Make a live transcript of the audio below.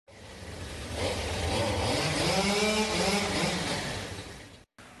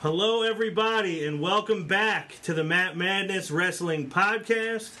Hello, everybody, and welcome back to the Matt Madness Wrestling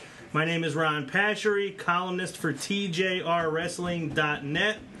Podcast. My name is Ron Pashery, columnist for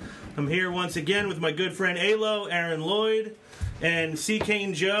TJRWrestling.net. I'm here once again with my good friend Alo, Aaron Lloyd, and C.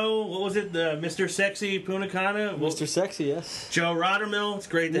 Kane Joe. What was it? The Mr. Sexy Punakana? Mr. Sexy, yes. Joe Rottermill. It's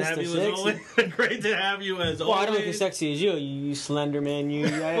great to have you as always. Great to have you as always. Well, I don't look as sexy as you. You slender man.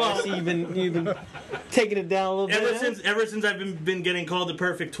 I see you've been taking it down a little bit. Ever since I've been getting called the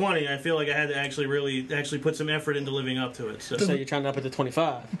perfect 20, I feel like I had to actually put some effort into living up to it. So you're trying to up it to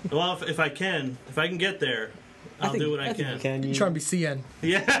 25. Well, if I can get there, I'll do what I can. You're trying to be CN.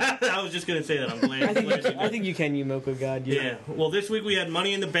 Yeah, I was just going to say that. I'm glad. I think you can, you Mocha God. Yeah. Well, this week we had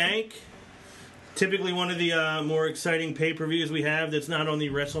Money in the Bank. Typically one of the more exciting pay-per-views we have that's not on the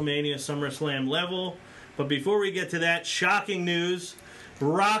WrestleMania SummerSlam level. But before we get to that, shocking news.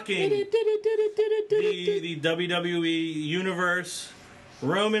 Rocking the WWE Universe.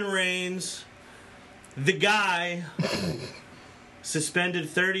 Roman Reigns, the guy... suspended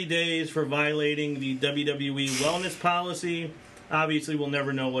 30 days for violating the WWE wellness policy. Obviously, we'll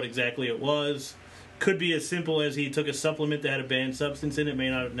never know what exactly it was. Could be as simple as he took a supplement that had a banned substance in it,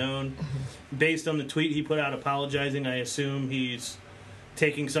 may not have known. Based on the tweet he put out apologizing, I assume he's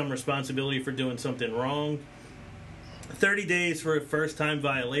taking some responsibility for doing something wrong. 30 days for a first-time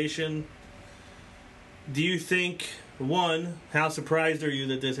violation. Do you think, one, how surprised are you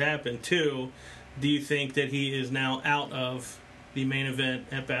that this happened? Two, do you think that he is now out of the main event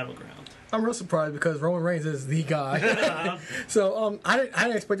at Battleground? I'm real surprised because Roman Reigns is the guy. So I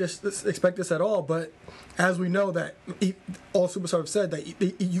didn't expect this at all. But as we know that all superstars have said that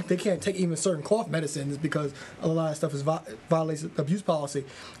they can't take even certain cough medicines because a lot of stuff is violates abuse policy.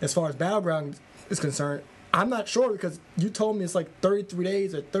 As far as Battleground is concerned, I'm not sure because you told me it's like 33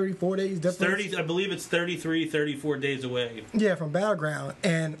 days or 34 days difference. I believe it's 33, 34 days away. Yeah, from Battleground.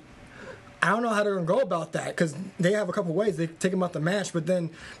 And I don't know how they're going to go about that because they have a couple ways. They take them out the match, but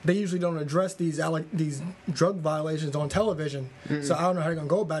then they usually don't address these drug violations on television. Mm-hmm. So I don't know how they're going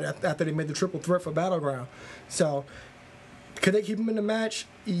to go about it after they made the triple threat for Battleground. So could they keep him in the match?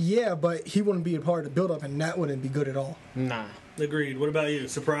 Yeah, but he wouldn't be a part of the build-up, and that wouldn't be good at all. Nah. Agreed. What about you?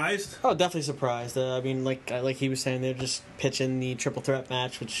 Surprised? Oh, definitely surprised. I mean, like he was saying, they're just pitching the triple threat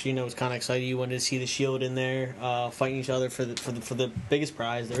match, which was kind of exciting. You wanted to see the Shield in there fighting each other for the biggest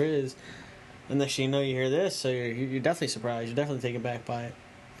prize there is. Unless you hear this, so you're definitely surprised. You're definitely taken back by it.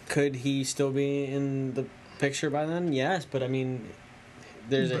 Could he still be in the picture by then? Yes, but I mean,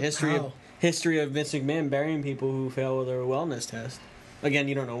 there's a history of Vince McMahon burying people who fail with their wellness test. Again,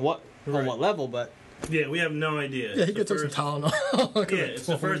 you don't know on what level, but yeah, we have no idea. Yeah, he could take some Tylenol. Yeah, it's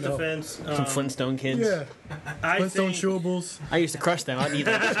the first offense. Some Flintstone kids. Yeah, Flintstone chewables. I used to crush them. I'd eat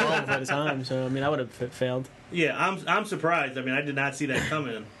like 12 at a time, so I mean, I would have failed. Yeah, I'm surprised. I mean, I did not see that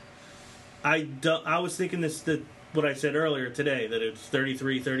coming. I was thinking what I said earlier today, that it's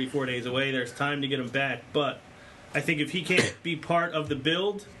 33, 34 days away. There's time to get him back. But I think if he can't be part of the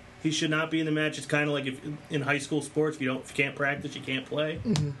build, he should not be in the match. It's kind of like if in high school sports, if you can't practice, you can't play.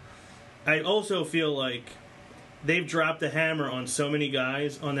 Mm-hmm. I also feel like they've dropped the hammer on so many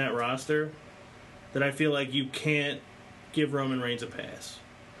guys on that roster that I feel like you can't give Roman Reigns a pass.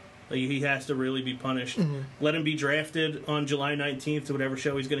 Like, he has to really be punished. Mm-hmm. Let him be drafted on July 19th to whatever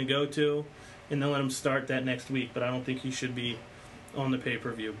show he's going to go to, and then let him start that next week. But I don't think he should be on the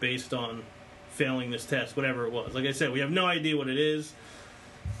pay-per-view based on failing this test, whatever it was. Like I said, we have no idea what it is.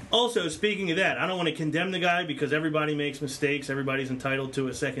 Also, speaking of that, I don't want to condemn the guy because everybody makes mistakes. Everybody's entitled to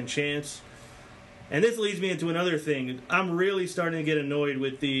a second chance. And this leads me into another thing. I'm really starting to get annoyed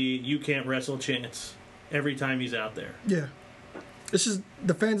with the "you can't wrestle" chants every time he's out there. Yeah. It's just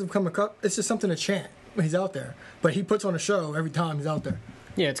the fans have come up. It's just something to chant when he's out there. But he puts on a show every time he's out there.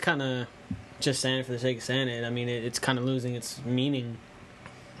 Yeah, it's kind of just saying it for the sake of saying it. I mean, it's kind of losing its meaning.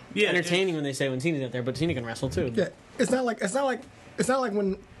 Yeah, entertaining when they say when Cena's out there, but Cena can wrestle too. Yeah, it's not like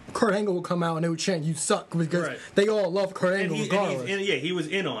when Kurt Angle would come out and they would chant "you suck" because they all love Kurt Angle regardless. He was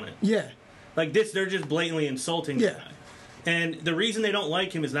in on it. Yeah, like this, they're just blatantly insulting the guy. And the reason they don't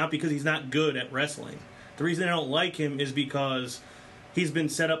like him is not because he's not good at wrestling. The reason they don't like him is because he's been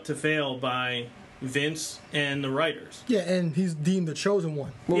set up to fail by Vince and the writers. Yeah, and he's deemed the chosen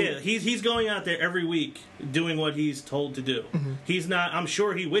one. Well, yeah, he's going out there every week doing what he's told to do. Mm-hmm. He's not. I'm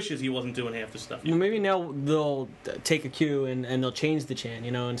sure he wishes he wasn't doing half the stuff. Well, maybe now they'll take a cue and they'll change the chant.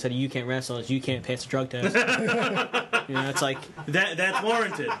 Instead of "you can't wrestle," it's "you can't pass a drug test." It's like that's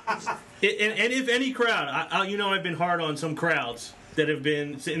warranted. And if any crowd, I've been hard on some crowds that have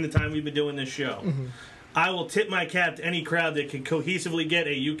been in the time we've been doing this show. Mm-hmm. I will tip my cap to any crowd that can cohesively get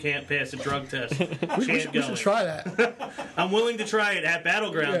a "you can't pass a drug test" We chant should going. try that. I'm willing to try it at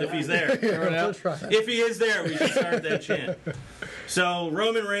Battleground if he's there. Let's try that. If he is there, we should start that chant. So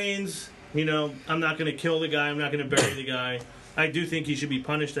Roman Reigns, I'm not going to kill the guy. I'm not going to bury the guy. I do think he should be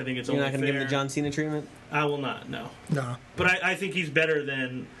punished. I think it's You're only not going to fair. give him the John Cena treatment? I will not. No. No. But I think he's better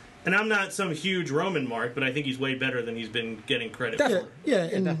than. And I'm not some huge Roman mark, but I think he's way better than he's been getting credit for. Yeah,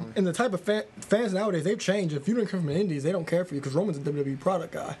 and definitely. the type of fans nowadays, they've changed. If you didn't come from the Indies, they don't care for you because Roman's a WWE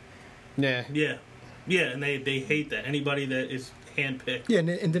product guy. Yeah. Yeah, and they hate that. Anybody that is handpicked. Yeah,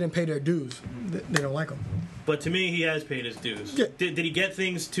 and didn't pay their dues. They don't like him. But to me, he has paid his dues. Yeah. Did he get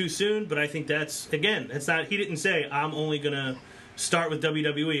things too soon? But I think that's, again, it's not. He didn't say, I'm only going to start with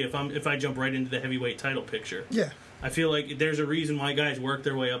WWE if I jump right into the heavyweight title picture. Yeah. I feel like there's a reason why guys work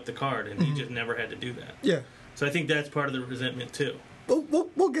their way up the card, and he just never had to do that. Yeah. So I think that's part of the resentment, too.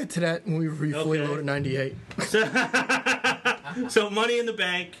 We'll get to that when we review Fully Loaded 98. So Money in the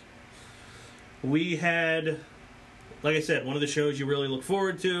Bank, we had, like I said, one of the shows you really look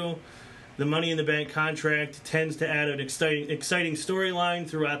forward to. The Money in the Bank contract tends to add an exciting storyline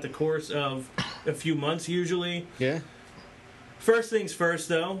throughout the course of a few months, usually. Yeah. First things first,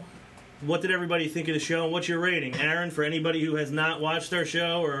 though. What did everybody think of the show, and what's your rating? Aaron, for anybody who has not watched our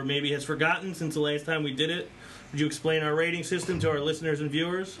show or maybe has forgotten since the last time we did it, would you explain our rating system to our listeners and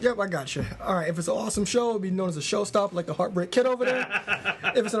viewers? Yep, I got you. All right, if it's an awesome show, it'll be known as a showstopper, like the Heartbreak Kid over there.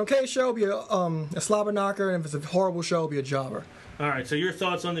 If it's an okay show, it'll be a slobber knocker, and if it's a horrible show, it'll be a jobber. All right, so your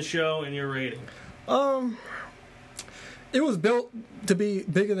thoughts on the show and your rating. It was built to be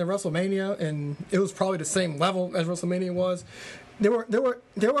bigger than WrestleMania, and it was probably the same level as WrestleMania was. There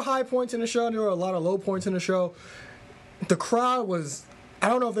were high points in the show. There were a lot of low points in the show. The crowd was, I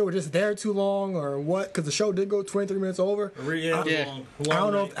don't know if they were just there too long or what, because the show did go 23 minutes over. Yeah. I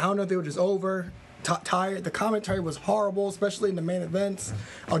don't know if they were just over tired. The commentary was horrible, especially in the main events.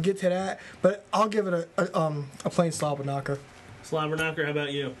 I'll get to that, but I'll give it a plain slobber knocker. Slobber knocker, how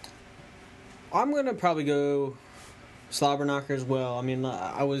about you? I'm going to probably go slobber knocker as well. I mean,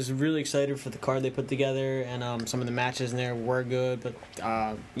 I was really excited for the card they put together, and some of the matches in there were good, but,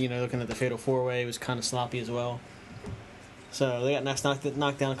 looking at the Fatal 4-Way, it was kind of sloppy as well. So they got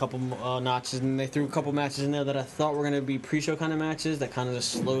knocked down a couple notches, and they threw a couple matches in there that I thought were going to be pre-show kind of matches that kind of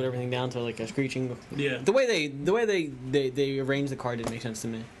just slowed everything down to like a screeching. Yeah. The way they arranged the card didn't make sense to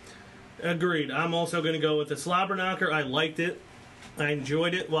me. Agreed. I'm also going to go with the slobber knocker. I liked it. I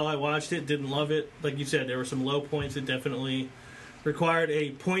enjoyed it while I watched it. Didn't love it. Like you said, there were some low points that definitely required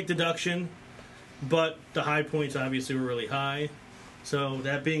a point deduction, but the high points obviously were really high. So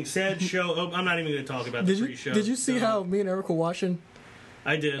that being said, I'm not even going to talk about the pre-show. Did you see how me and Eric were watching?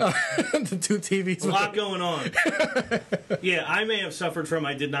 I did. The two TVs. A lot going on. Yeah, I may have suffered from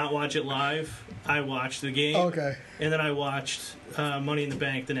I did not watch it live. I watched the game. Okay. And then I watched Money in the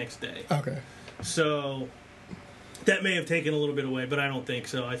Bank the next day. Okay. So that may have taken a little bit away, but I don't think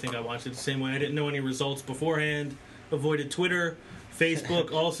so. I think I watched it the same way. I didn't know any results beforehand. Avoided Twitter,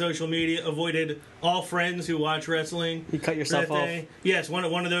 Facebook, all social media. Avoided all friends who watch wrestling. You cut yourself off. Yes, one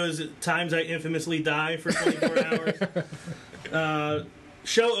of those times I infamously die for 24 hours.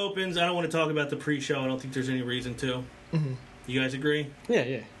 Show opens. I don't want to talk about the pre-show. I don't think there's any reason to. Mm-hmm. You guys agree?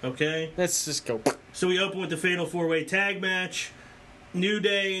 Yeah. Okay. Let's just go. So we open with the Fatal 4-Way Tag Match. New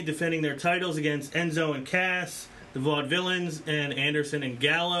Day defending their titles against Enzo and Cass, the Vaudevillains, and Anderson and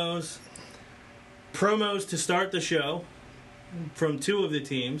Gallows. Promos to start the show from two of the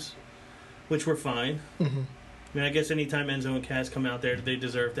teams, which were fine. Mm-hmm. I mean, I guess anytime Enzo and Cass come out there, they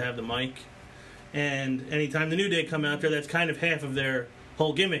deserve to have the mic. And anytime the New Day come out there, that's kind of half of their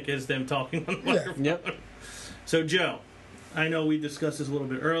whole gimmick is them talking on the microphone. Yep. So, Joe, I know we discussed this a little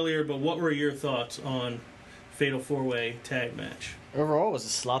bit earlier, but what were your thoughts on Fatal 4-Way Tag Match? Overall, it was a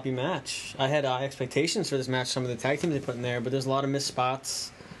sloppy match. I had expectations for this match, some of the tag teams they put in there, but there's a lot of missed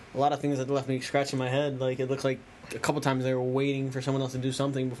spots, a lot of things that left me scratching my head. Like, it looked like a couple times they were waiting for someone else to do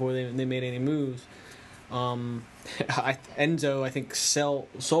something before they made any moves. Enzo, I think,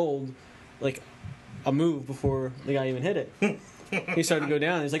 sold, like, a move before the guy even hit it. He started to go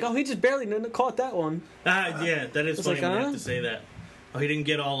down. He's like, "Oh, he just barely caught that one." Yeah, that is funny like, when you have to say that. Oh, he didn't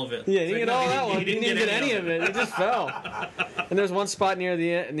get all of it. Yeah, he It's didn't like, get all no, that one. He didn't even get any of it. It just fell. And there's one spot near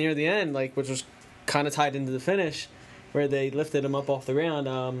the end, like, which was kind of tied into the finish, where they lifted him up off the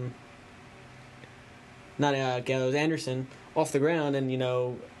ground. Not Gallows, Anderson off the ground, and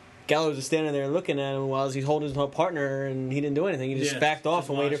Gallows is standing there looking at him while he's holding his partner, and he didn't do anything. He just backed off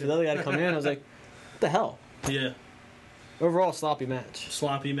and waited for the other guy to come in. I was like, what the hell? Yeah. Overall, sloppy match.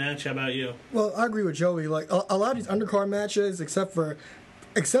 Sloppy match. How about you? Well, I agree with Joey. Like a lot of these undercard matches, except for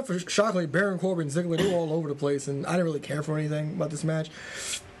except for shockingly Baron Corbin and Ziggler, they were all over the place, and I didn't really care for anything about this match.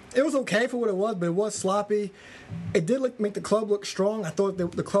 It was okay for what it was, but it was sloppy. It did make the club look strong. I thought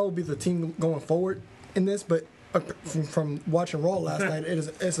the club would be the team going forward in this, but from watching Raw last night,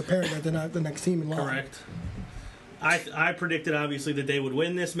 it's apparent that they're not the next team in line. Correct. I predicted, obviously, that they would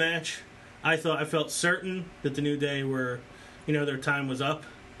win this match. I felt certain that the New Day were, their time was up.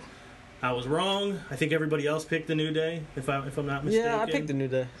 I was wrong. I think everybody else picked the New Day, if I'm not mistaken. Yeah, I picked the New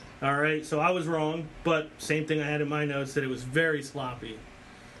Day. All right, so I was wrong, but same thing I had in my notes, that it was very sloppy.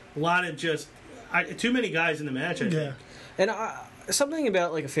 A lot of too many guys in the match, I think. And something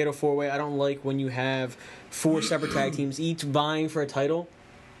about like a Fatal 4-Way I don't like when you have 4 separate tag teams each vying for a title,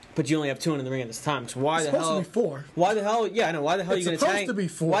 but you only have 2 in the ring at this time. So why It's the supposed hell? to be 4. Why the hell? Yeah, I know. Why the hell are you going to tag? It's supposed to be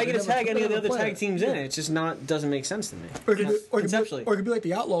 4. Why are you They going to never tag put any it of the on the other plan. tag teams in it? It just doesn't make sense to me. Or it could be, Conceptually. or it could be like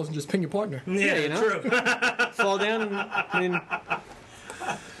the Outlaws and just pin your partner. Yeah, know? true. Fall down. And, I mean,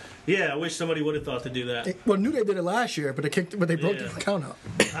 Yeah, I wish somebody would have thought to do that. Well, New Day did it last year, but they broke Yeah. the count up.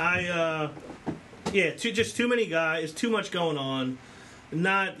 Just too many guys, too much going on.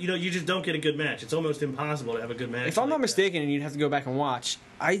 You just don't get a good match. It's almost impossible to have a good match. if I'm like not that. mistaken, and you'd have to go back and watch,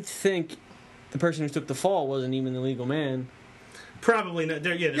 I think the person who took the fall wasn't even the legal man. Probably not.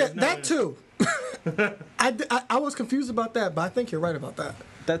 There Yeah, was no- that too. I was confused about that, but I think you're right about that.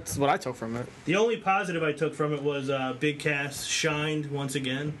 That's what I took from it. The only positive I took from it was Big Cass shined once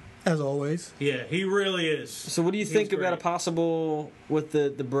again. As always. Yeah, he really is. So what do you He's think about a great. possible, with the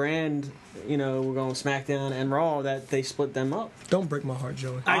brand, we're going SmackDown and Raw, that they split them up? Don't break my heart,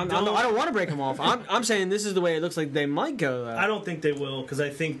 Joey. I I don't want to break them off. I'm saying this is the way it looks like they might go, though. I don't think they will, because I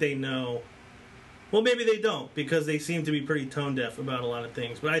think they know. Well, maybe they don't, because they seem to be pretty tone deaf about a lot of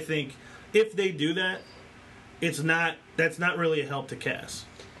things. But I think if they do that, that's not really a help to Cass.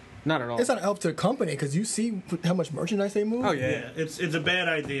 Not at all. It's not a help to the company because you see how much merchandise they move. Oh, yeah. Yeah, it's a bad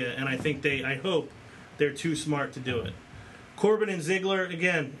idea, and I hope they're too smart to do it. Corbin and Ziggler,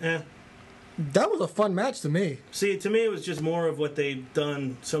 again, That was a fun match to me. See, to me, it was just more of what they've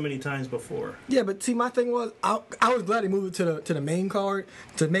done so many times before. Yeah, but see, my thing was, I was glad they moved it to the main card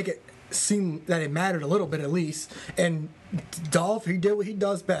to make it seem that it mattered a little bit at least. And Dolph, he did what he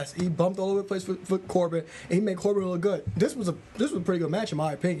does best. He bumped all over the place for Corbin, and he made Corbin look good. This was a pretty good match in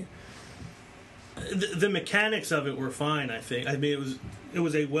my opinion. The mechanics of it were fine, I think. I mean, it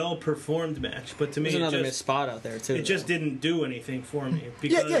was a well-performed match, but to me, There's another missed spot out there, too. it just didn't do anything for me.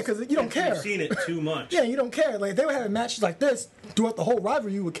 Yeah, 'cause you don't care. You've seen it too much. Yeah, you don't care. Like if they were having matches like this throughout the whole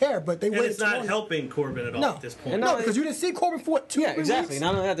rivalry, you would care. But they And waited it's too not long. helping Corbin at all No. at this point. And No, because you didn't see Corbin for what, 2 Yeah, 3 exactly. weeks?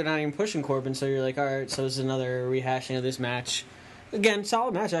 Not only that, they're not even pushing Corbin, so you're like, all right, so this is another rehashing of this match. Again,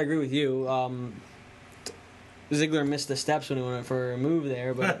 solid match, I agree with you. Ziggler missed the steps when he went for a move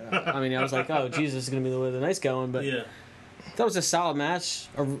there, but I was like, oh, Jesus, this is going to be the way the night's going. But Yeah. that was a solid match,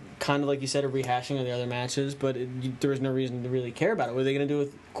 kind of like you said, a rehashing of the other matches, but there was no reason to really care about it. What are they going to do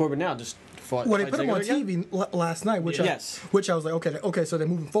with Corbin now? Just fight Well, they put him Ziggler on again? TV last night, which Yes. which I was like, okay, so they're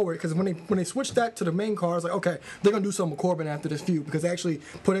moving forward because when they switched that to the main card, I was like, okay, they're gonna do something with Corbin after this feud because they actually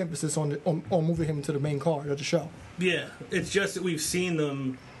put emphasis on moving him to the main card of the show. Yeah. It's just that we've seen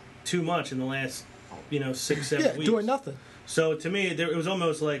them too much in the last, 6-7 Yeah, weeks. doing nothing. So to me, it was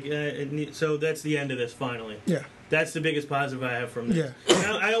almost like, so that's the end of this finally. Yeah, That's the biggest positive I have from this. Yeah.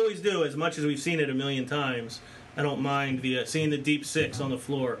 And I always do, as much as we've seen it a million times. I don't mind seeing the deep six on the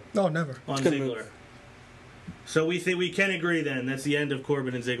floor no, never. on a good Ziggler. move. So we think we can agree then that's the end of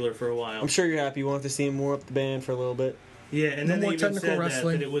Corbin and Ziggler for a while. I'm sure you're happy. You want to see him more up the band for a little bit. Yeah, and No then they more even technical said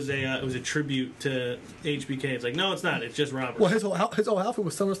wrestling. that it was a tribute to HBK. It's like, no, it's not. It's just Robert. Well, his whole outfit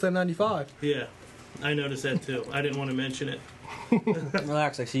was SummerSlam '95. Yeah, I noticed that too. I didn't want to mention it.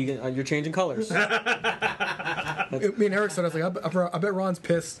 Relax, I see you're changing colors. Me and Eric said, I was like, I bet Ron's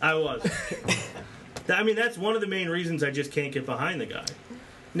pissed. I was. I mean, that's one of the main reasons I just can't get behind the guy.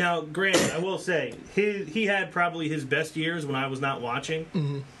 Now, granted, I will say he had probably his best years when I was not watching.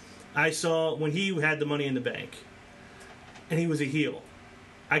 Mm-hmm. I saw when he had the Money in the Bank, and he was a heel.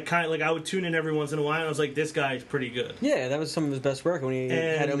 I would tune in every once in a while, and I was like, this guy's pretty good. Yeah, that was some of his best work when he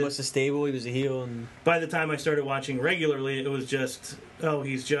had And- almost a stable. He was a heel, and By the time I started watching regularly, it was just,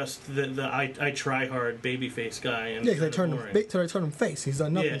 he's just the I try hard babyface guy. And Yeah, because boring. they turned him face. He's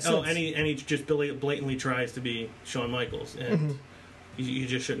done nothing Yeah. since. And he just blatantly tries to be Shawn Michaels, and Mm-hmm. you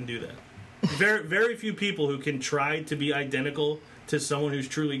just shouldn't do that. Very very few people who can try to be identical to someone who's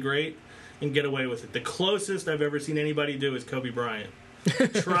truly great and get away with it. The closest I've ever seen anybody do is Kobe Bryant.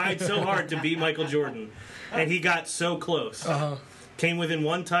 Tried so hard to beat Michael Jordan, and he got so close. Uh-huh. Came within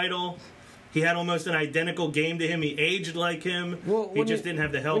one title, He had almost an identical game to him. He aged like him. Well, he just didn't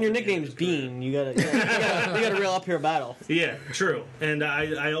have the health. When your at the end of nickname's his career. Bean, you got a real uphill battle. Yeah, true. And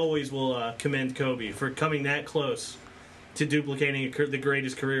I always will commend Kobe for coming that close to duplicating the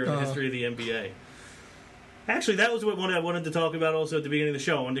greatest career in the history of the NBA. Actually, that was what I wanted to talk about also at the beginning of the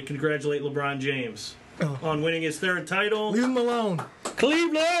show. I wanted to congratulate LeBron James on winning his third title. Leave him alone.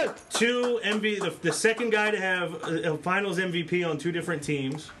 Cleveland! The second guy to have a Finals MVP on two different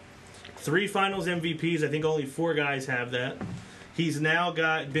teams. 3 Finals MVPs. I think only 4 guys have that. He's now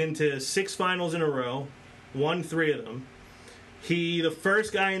been to 6 Finals in a row, won 3 of them. The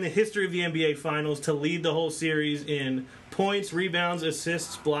first guy in the history of the NBA Finals to lead the whole series in points, rebounds,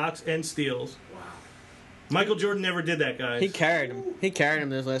 assists, blocks, and steals. Michael Jordan never did that, guys. He carried him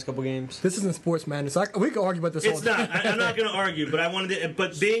those last couple games. This isn't sports madness. We can argue about this all It's day. not. I'm not going to argue, but I wanted to.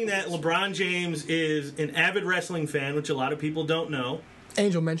 But being that LeBron James is an avid wrestling fan, which a lot of people don't know,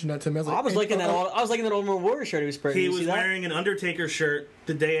 Angel mentioned that to me. I was liking that Ultimate Warrior shirt he was wearing. he You was see that? wearing an Undertaker shirt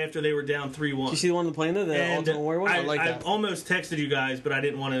the day after they were down 3-1. Did you see the one on the plane there? The And Ultimate Warrior one? I like that. almost texted you guys, but I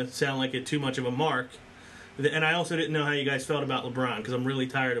didn't want to sound like it too much of a mark. And I also didn't know how you guys felt about LeBron because I'm really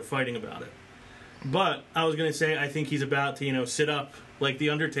tired of fighting about it. But I was going to say I think he's about to, sit up like the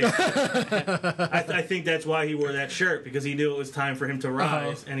Undertaker. I think that's why he wore that shirt, because he knew it was time for him to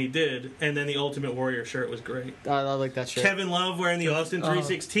rise, and he did. And then the Ultimate Warrior shirt was great. I like that shirt. Kevin Love wearing the Austin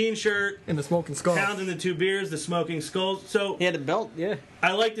 316 shirt. in the smoking skull. Pounding the 2 beers, the smoking skulls. So He had a belt, yeah.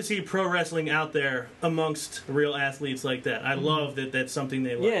 I like to see pro wrestling out there amongst real athletes like that. I love that that's something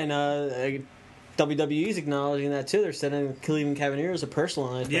they like. Yeah, and WWE's acknowledging that too. They're sending Cleveland Cavaliers a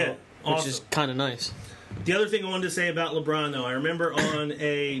personalized belt, which is awesome. kind of nice. The other thing I wanted to say about LeBron, though, I remember on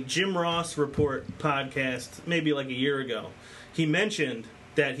a Jim Ross Report podcast, maybe like a year ago, he mentioned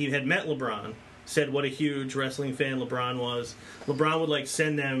that he had met LeBron, said what a huge wrestling fan LeBron was. LeBron would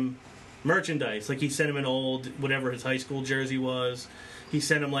send them merchandise, he sent him an old whatever his high school jersey was. He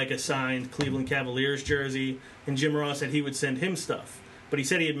sent him a signed Cleveland Cavaliers jersey, and Jim Ross said he would send him stuff. But he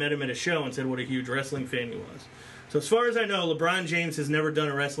said he had met him at a show and said what a huge wrestling fan he was. So as far as I know, LeBron James has never done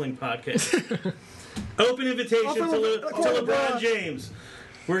a wrestling podcast. Open invitation to LeBron James.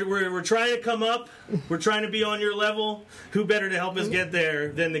 We're trying to come up. We're trying to be on your level. Who better to help us get there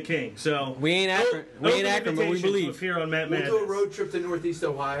than the King? So We ain't Akron, but we believe. Here on Matt We'll Madness. do a road trip to Northeast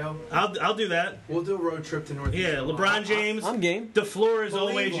Ohio. I'll do that. We'll do a road trip to Northeast Yeah, Ohio. LeBron James. I'm game. The floor is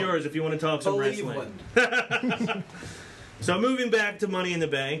always Cleveland. yours if you want to talk some wrestling. Cleveland. So moving back to Money in the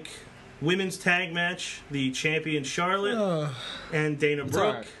Bank, women's tag match, the champion Charlotte and Dana It's all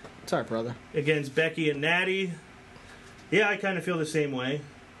Brooke right. It's all right, brother. against Becky and Natty. Yeah, I kind of feel the same way.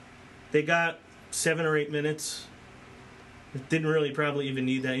 They got 7 or 8 minutes. It didn't really probably even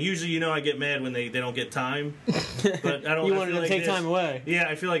need that. Usually, I get mad when they don't get time. But I don't. You I wanted feel to take this- time away. Yeah,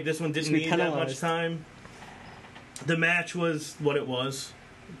 I feel like this one didn't Should be need that much penalized. time. The match was what it was.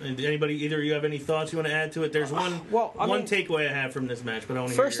 Either of you have any thoughts you want to add to it? There's one I mean, takeaway I have from this match, but I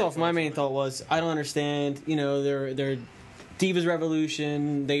want to First off, my main thought was I don't understand. They're Divas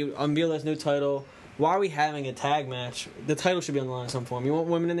Revolution. They unveiled us new title. Why are we having a tag match? The title should be on the line in some form. You want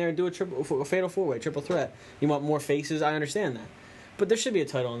women in there to do a fatal 4-way, triple threat. You want more faces. I understand that, but there should be a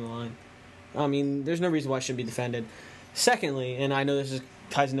title on the line. I mean, there's no reason why it should be defended. Secondly, and I know this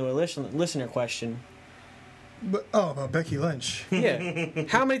ties into a listener question. But about Becky Lynch. Yeah,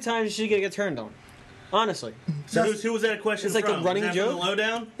 how many times is she gonna get turned on? Honestly, So who was that question It's like from? a running Was that from joke? the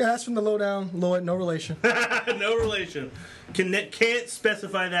lowdown? Yeah, that's from the lowdown. Lloyd, no relation. No relation. Can't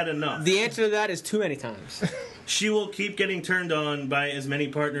specify that enough. the answer to that is too many times. She will keep getting turned on by as many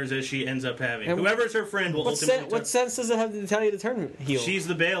partners as she ends up having. And Whoever's her friend will ultimately. What sense does it have to tell you to turn heel? She's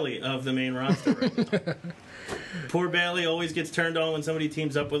the Bailey of the main roster right now. Poor Bailey always gets turned on when somebody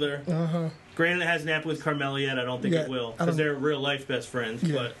teams up with her. Granted, it hasn't happened with Carmella yet. I don't think Yeah, it will I because don't- they're real life best friends.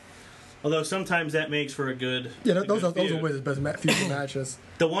 Yeah. But although sometimes that makes for a good. Yeah, a those good are feud. always the best future matches.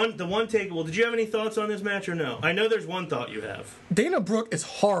 The one take. Well, did you have any thoughts on this match or no? I know there's one thought you have. Dana Brooke is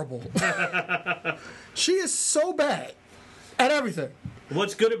horrible. She is so bad at everything.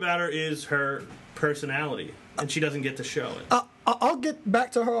 What's good about her is her personality, and she doesn't get to show it. I'll get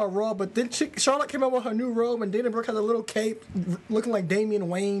back to her on Raw, but then Charlotte came out with her new robe, and Dana Brooke had a little cape looking like Damian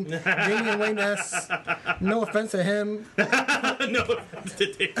Wayne. Damian Wayne-esque. No offense to him. No offense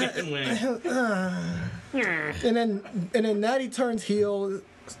to Damian Wayne. And then Natty turns heel.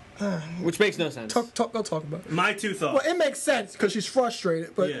 Which makes no sense. Go talk about it. My two thoughts. Well, it makes sense because she's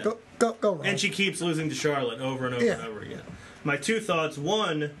frustrated, but Yeah. go Ron. And she keeps losing to Charlotte over and over Yeah. and over again. My two thoughts.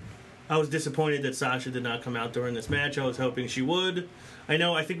 One, I was disappointed that Sasha did not come out during this match. I was hoping she would.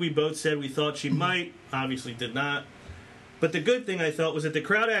 I think we both said we thought she might. Obviously did not. But the good thing I felt was that the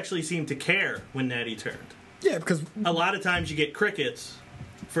crowd actually seemed to care when Natty turned. Yeah, because A lot of times you get crickets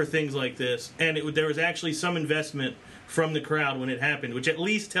for things like this, and there was actually some investment from the crowd when it happened, which at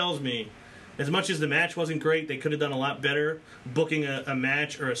least tells me, as much as the match wasn't great, they could have done a lot better booking a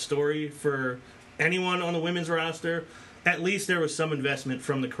match or a story for anyone on the women's roster. At least there was some investment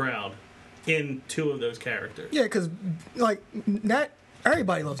from the crowd in two of those characters. yeah, because like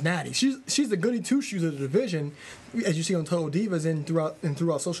everybody loves Natty. She's the goody two shoes of the division, as you see on Total Divas and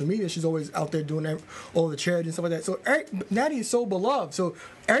throughout social media. She's always out there doing all the charity and stuff like that. So Natty is so beloved. So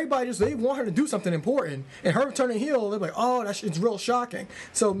everybody they want her to do something important, and her turning heel, they're like, oh, it's real shocking.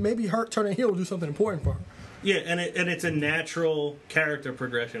 So maybe her turning heel will do something important for her. Yeah, and it's a natural character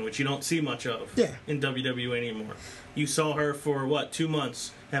progression, which you don't see much of in WWE anymore. You saw her for, 2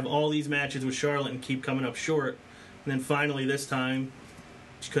 months, have all these matches with Charlotte and keep coming up short, and then finally this time,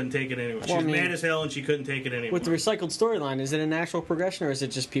 she couldn't take it anymore. She was mad as hell and she couldn't take it anymore. With the recycled storyline, is it a natural progression, or is it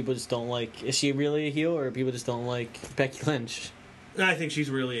just people just don't like... Is she really a heel, or people just don't like Becky Lynch? I think she's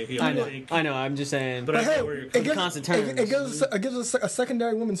really a heel. I know, I'm just saying... But I hey, know where you're coming from. Constant terms. It gives us a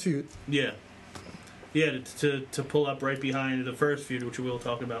secondary women's feud. Yeah. Yeah, to pull up right behind the first feud, which we'll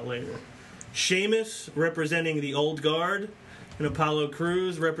talk about later. Sheamus representing the old guard, and Apollo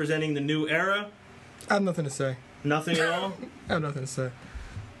Crews representing the new era. I have nothing to say. Nothing at all? I have nothing to say.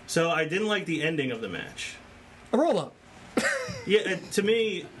 So I didn't like the ending of the match. A roll up. Yeah, to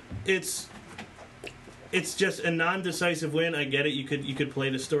me, it's just a non-decisive win. I get it. You could play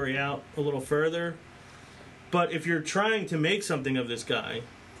the story out a little further. But if you're trying to make something of this guy,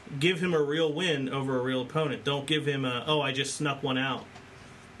 give him a real win over a real opponent. Don't give him I just snuck one out.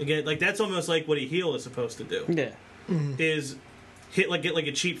 Again, like that's almost like what a heel is supposed to do. Yeah. Is get like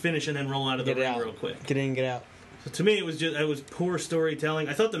a cheap finish and then roll out of the ring real quick. Get in, get out. So to me, it was poor storytelling.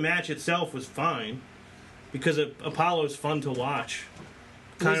 I thought the match itself was fine because Apollo's fun to watch.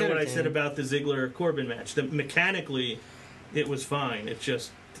 Kind of what I said about the Ziggler-Corbin match. Mechanically, it was fine. It's just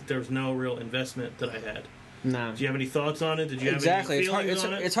there was no real investment that I had. No. Do you have any thoughts on it? Did you have any feelings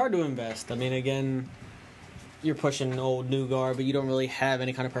on it? It's hard to invest. I mean, again, you're pushing old new guard, but you don't really have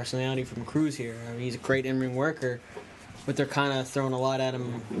any kind of personality from Cruz here. I mean, he's a great in-ring worker, but they're kind of throwing a lot at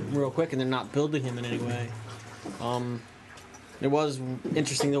him real quick, and they're not building him in any way. It was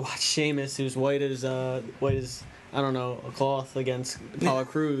interesting to watch Sheamus, who's white as I don't know, a cloth, against Apollo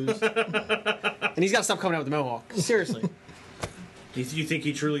Crews, and he's got to stop coming out with the mohawk. Seriously. Do you think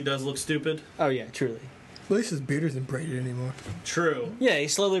he truly does look stupid? Oh yeah, truly. At least his beard isn't braided anymore. True. Yeah,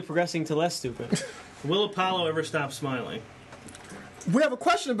 he's slowly progressing to less stupid. Will Apollo ever stop smiling? We have a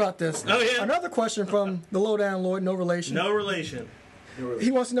question about this. Oh, yeah. Another question from the Lowdown Lord, no relation. No relation.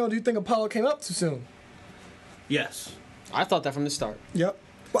 He wants to know, do you think Apollo came up too soon? Yes. I thought that from the start. Yep.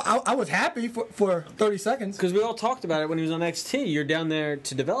 Well, I was happy for 30 seconds. Because we all talked about it when he was on NXT. You're down there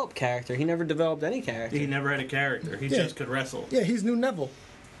to develop character. He never developed any character. He never had a character. He just could wrestle. Yeah, he's new Neville.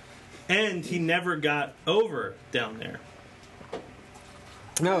 And he never got over down there.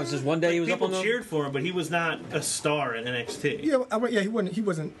 No, it's just one day he was up on the... People cheered for him, but he was not a star in NXT. Yeah, he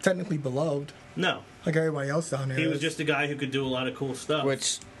wasn't technically beloved No. like everybody else down there. He was just a guy who could do a lot of cool stuff.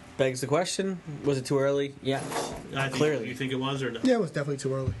 Which begs the question, was it too early? Yeah, clearly. You think it was or no? Yeah, it was definitely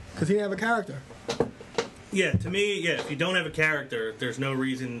too early because he didn't have a character. Yeah, to me, if you don't have a character, there's no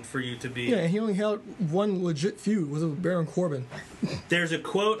reason for you to be... Yeah, he only held one legit feud, was with Baron Corbin. There's a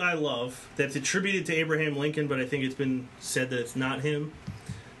quote I love that's attributed to Abraham Lincoln, but I think it's been said that it's not him.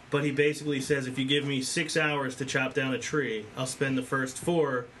 But he basically says, if you give me 6 hours to chop down a tree, I'll spend the first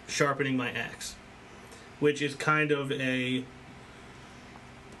 4 sharpening my axe. Which is kind of it's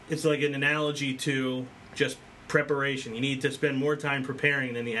like an analogy to just preparation. You need to spend more time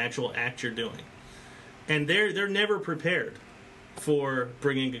preparing than the actual act you're doing. And they're never prepared for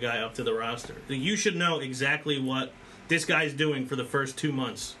bringing a guy up to the roster. You should know exactly what this guy's doing for the first 2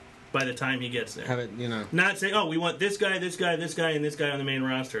 months by the time he gets there. Have it, Not say, we want this guy, this guy, this guy, and this guy on the main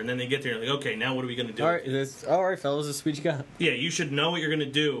roster. And then they get there and like, okay, now what are we going to do? All right, fellas, this is what you got. Yeah, you should know what you're going to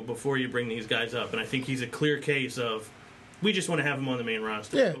do before you bring these guys up. And I think he's a clear case of, we just want to have him on the main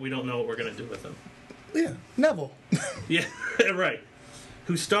roster, but we don't know what we're going to do with him. Yeah, Neville. Yeah, right.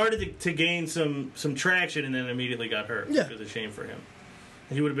 Who started to gain some traction and then immediately got hurt. Yeah. Which was a shame for him.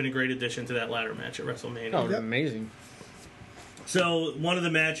 And he would have been a great addition to that ladder match at WrestleMania. Oh, amazing. So, one of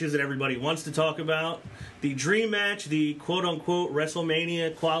the matches that everybody wants to talk about, the dream match, the quote-unquote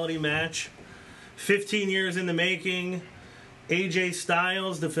WrestleMania quality match, 15 years in the making, AJ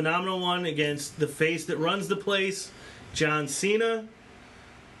Styles, the phenomenal one, against the face that runs the place, John Cena.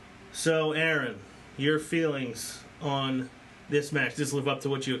 So, Aaron, your feelings on this match? Did this live up to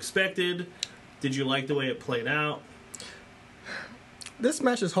what you expected? Did you like the way it played out? this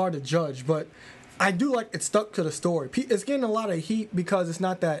match is hard to judge, but I do like it stuck to the story. It's getting a lot of heat because it's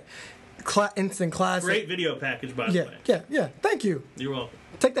not that instant classic. Great video package, by the way. Yeah. Thank you. You're welcome.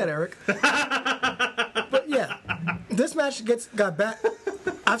 Take that, Eric. But yeah, this match got back.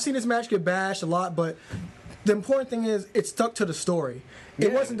 I've seen this match get bashed a lot, but the important thing is it stuck to the story.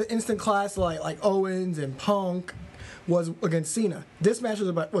 It wasn't the instant class like Owens and Punk was against Cena. This match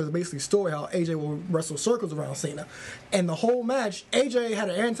was basically story how AJ will wrestle circles around Cena, and the whole match AJ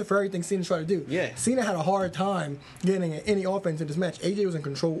had an answer for everything Cena tried to do. Yeah. Cena had a hard time getting any offense in this match. AJ was in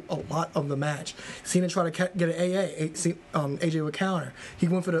control a lot of the match. Cena tried to get an AA. AJ would counter. He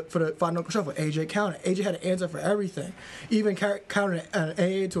went for the five knuckle shuffle. AJ countered. AJ had an answer for everything. Even countered an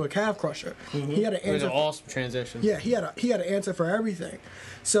AA to a calf crusher. Mm-hmm. He had an It was answer. an awesome transition. Yeah, he had an answer for everything.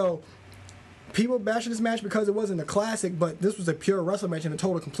 So people bashing this match because it wasn't a classic, but this was a pure wrestling match and it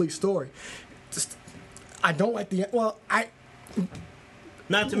told a complete story. I don't like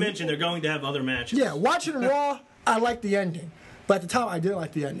Not to mention, they're going to have other matches. Yeah, watching Raw, I liked the ending, but at the time I didn't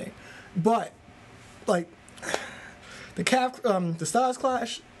like the ending. But like the Styles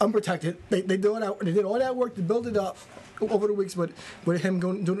Clash, unprotected. They did all that work to build it up over the weeks, but with him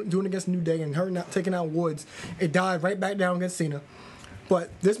doing against New Day and her not taking out Woods, it died right back down against Cena. But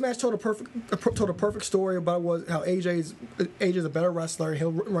this match told a perfect story about how AJ's a better wrestler.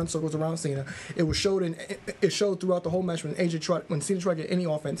 He'll run circles around Cena. It showed throughout the whole match when Cena tried to get any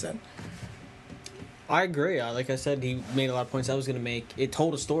offense in. I agree. Like I said, he made a lot of points I was going to make. It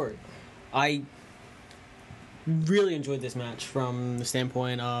told a story. I really enjoyed this match from the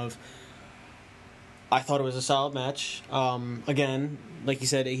standpoint of I thought it was a solid match. Again, like you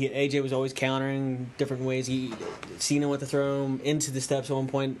said, AJ was always countering different ways. Cena went to throw him into the steps at one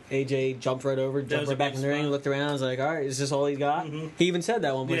point. AJ jumped right over, jumped right back in the ring, looked around, was like, all right, is this all he got? Mm-hmm. He even said that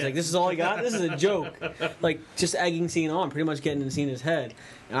at one point. He's like, this is all he got? This is a joke. Like, just egging Cena on, pretty much getting in Cena's head.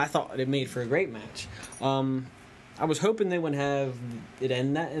 And I thought it made for a great match. I was hoping they wouldn't have it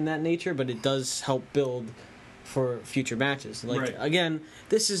end in that nature, but it does help build for future matches. Like, right. Again,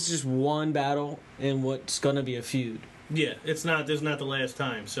 this is just one battle in what's going to be a feud. Yeah, this is not the last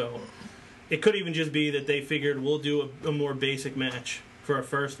time. So it could even just be that they figured we'll do a more basic match for our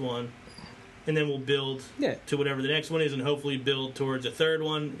first one, and then we'll build to whatever the next one is, and hopefully build towards a third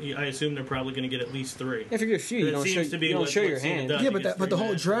one. I assume they're probably going to get at least 3. If you're a feud, you don't show your hand. Yeah, but the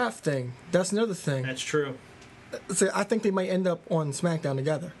whole draft thing, that's another thing. That's true. So I think they might end up on SmackDown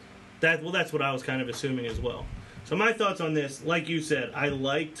together. That's what I was kind of assuming as well. So my thoughts on this, like you said, I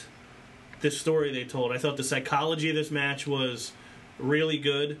liked the story they told. I thought the psychology of this match was really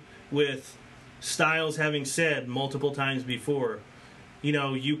good, with Styles having said multiple times before,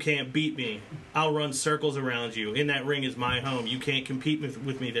 you can't beat me. I'll run circles around you. In that ring is my home. You can't compete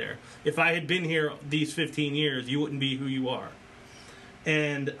with me there. If I had been here these 15 years, you wouldn't be who you are.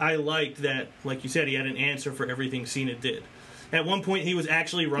 And I liked that, like you said, he had an answer for everything Cena did. At one point, he was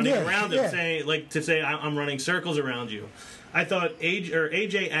actually running around him, saying, I'm running circles around you. I thought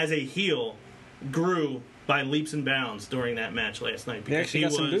AJ as a heel grew by leaps and bounds during that match last night. Because he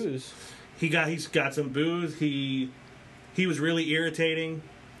got some boos. He's got some boos. He was really irritating.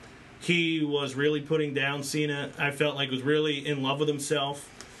 He was really putting down Cena. I felt like was really in love with himself.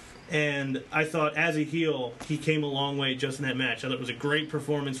 And I thought as a heel, he came a long way just in that match. I thought it was a great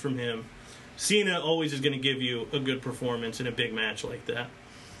performance from him. Cena always is going to give you a good performance in a big match like that.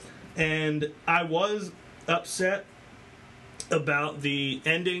 And I was upset about the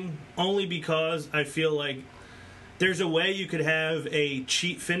ending only because I feel like there's a way you could have a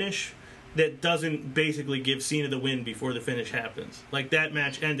cheat finish that doesn't basically give Cena the win before the finish happens. Like, that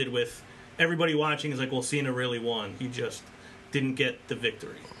match ended with everybody watching is like, well, Cena really won. He just didn't get the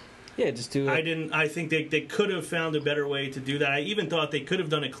victory. Yeah, just do it. I think they could have found a better way to do that. I even thought they could have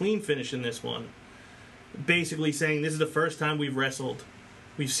done a clean finish in this one. Basically saying, this is the first time we've wrestled.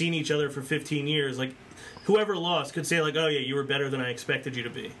 We've seen each other for 15 years. Like, whoever lost could say, like, oh, yeah, you were better than I expected you to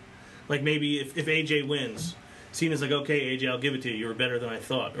be. Like, maybe if AJ wins, Cena's like, okay, AJ, I'll give it to you. You were better than I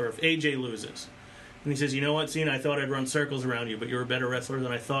thought. Or if AJ loses, and he says, you know what, Cena, I thought I'd run circles around you, but you're a better wrestler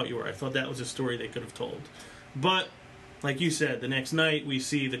than I thought you were. I thought that was a story they could have told. But like you said, the next night we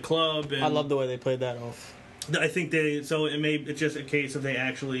see the club. And I love the way they played that off. I think it's just a case of they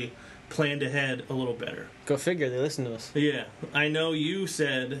actually planned ahead a little better. Go figure, they listen to us. Yeah. I know you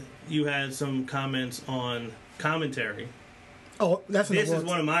said you had some comments on commentary. Oh, this is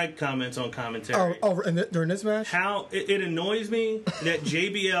one of my comments on commentary. During this match? How it annoys me that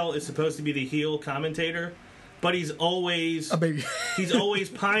JBL is supposed to be the heel commentator, but he's always a baby. He's always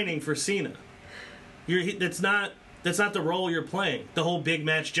pining for Cena. That's not the role you're playing. The whole big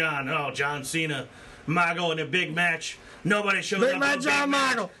match, John Cena Mago in a big match. Nobody shows Big up man in a John big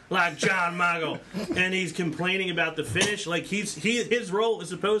match Mago. like John Mago, and he's complaining about the finish. Like his role is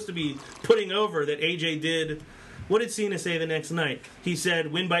supposed to be putting over that AJ did. What did Cena say the next night? He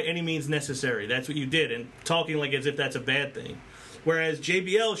said, "Win by any means necessary." That's what you did, and talking like as if that's a bad thing. Whereas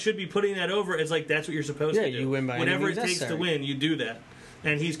JBL should be putting that over as like that's what you're supposed to do. you win by any whatever means it takes to necessary. win, you do that.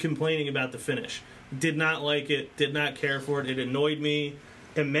 And he's complaining about the finish. Did not like it. Did not care for it. It annoyed me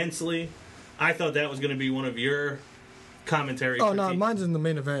immensely. I thought that was going to be one of your commentary. Oh no, critiques. mine's in the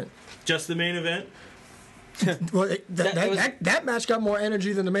main event. Just the main event. Well, That that match got more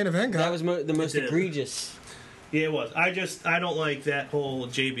energy than the main event got. That was the most did. egregious. Yeah, it was. I don't like that whole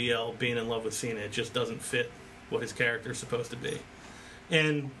JBL being in love with Cena. It just doesn't fit what his character's supposed to be.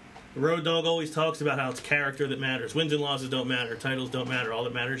 And Road Dogg always talks about how it's character that matters. Wins and losses don't matter. Titles don't matter. All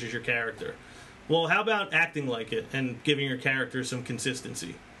that matters is your character. Well, how about acting like it and giving your character some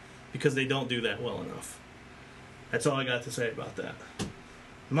consistency? Because they don't do that well enough. That's all I got to say about that.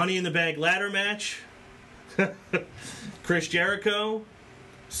 Money in the Bank ladder match. Chris Jericho,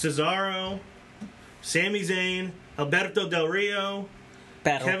 Cesaro, Sami Zayn, Alberto Del Rio,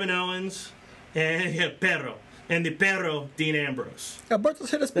 Battle. Kevin Owens, and Perro. And the Perro, Dean Ambrose. Alberto's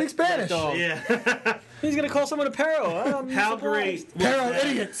hit to speak Spanish. dog. Yeah. He's gonna call someone a perro. I'm How surprised. great was Perro that?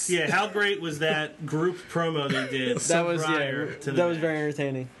 idiots. Yeah, how great was that group promo they did That was prior to the that was match? very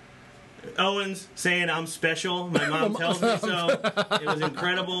entertaining. Owens saying, "I'm special. My mom tells me so." It was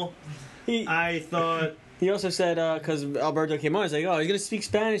incredible. He I thought... he also said because Alberto came on, he's like, "Oh, he's gonna speak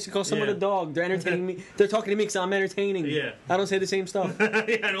Spanish to call someone Yeah. a dog. They're entertaining me. They're talking to me because I'm entertaining. Yeah. I don't say the same stuff."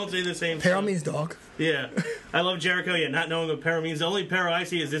 I don't say the same Perro stuff. means dog. Yeah. I love Jericho, not knowing what Perro means. The only Perro I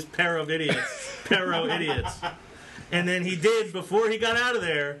see is this pair of idiots. Perro idiots. And then he did, before he got out of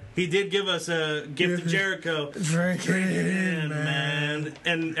there, he did give us a gift of Jericho. Drink it in, Man.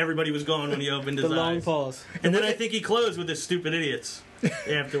 And everybody was gone when he opened his The long eyes. pause. And then I think he closed with his stupid idiots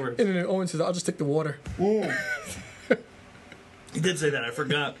afterwards. And then Owen says, "I'll just take the water." He did say that, I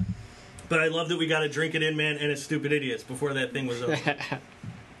forgot. But I love that we got a drink it in man and his stupid idiots before that thing was over.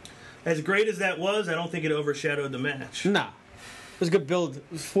 As great as that was, I don't think it overshadowed the match. Nah, it was a good build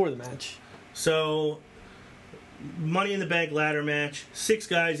for the match. So, Money in the Bank ladder match, 6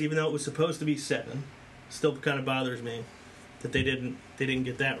 guys, even though it was supposed to be 7. Still kind of bothers me that they didn't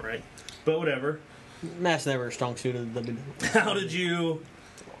get that right. But whatever. Matt's never a strong suit of the WWE. How did you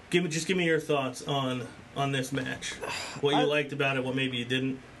give me your thoughts on this match? What you liked about it, what maybe you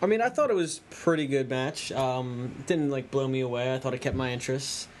didn't. I mean, I thought it was a pretty good match. Didn't like blow me away. I thought it kept my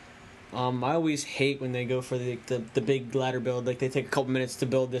interest. I always hate when they go for the big ladder build. Like they take a couple minutes to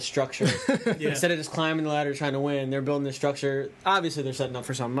build this structure Yeah. instead of just climbing the ladder trying to win. They're building this structure. Obviously, they're setting up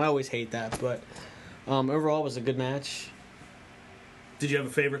for something. I always hate that, but overall, it was a good match. Did you have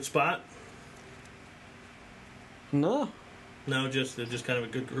a favorite spot? No, No, just kind of a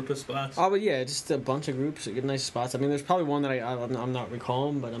good group of spots. oh, but yeah, just a bunch of groups, good nice spots. I mean, there's probably one that I'm not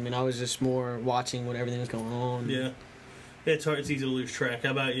recalling, but I mean, I was just more watching what everything was going on. Yeah. It's hard. It's easy to lose track. How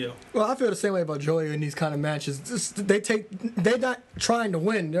about you? Well, I feel the same way about Joey in these kind of matches. They're not trying to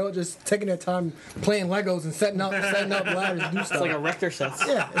win. They're just taking their time playing Legos and setting up ladders and do It's stuff. like a Rector set.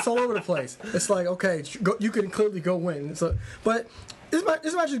 Yeah, it's all over the place. It's like, okay, you can clearly go win. So, but this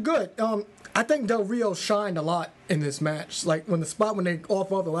match is good. I think Del Rio shined a lot in this match. Like when they off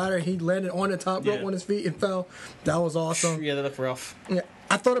the ladder, he landed on the top rope Yeah. on his feet and fell. That was awesome. Yeah, they look rough. Yeah,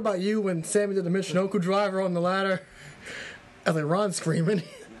 I thought about you when Sammy did the Michinoku driver on the ladder. I was like, Ron screaming.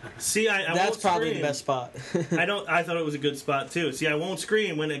 See, I That's won't probably scream. the best spot. I thought it was a good spot too. See, I won't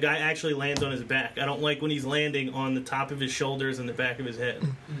scream when a guy actually lands on his back. I don't like when he's landing on the top of his shoulders and the back of his head.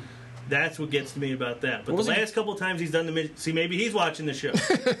 That's what gets to me about that. But What the was it? last couple times he's done see, maybe he's watching the show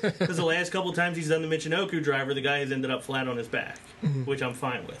because the last couple times he's done the Michinoku driver, the guy has ended up flat on his back, which I'm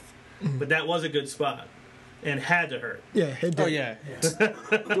fine with. But that was a good spot and had to hurt. Yeah, it did. Oh yeah,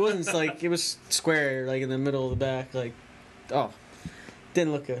 it wasn't like it was square, like in the middle of the back. Like, oh,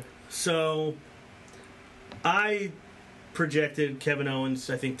 didn't look good. So, I projected Kevin Owens,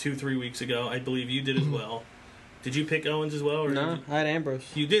 I think 2-3 weeks ago. I believe you did as well. Did you pick Owens as well? Or No, I had Ambrose.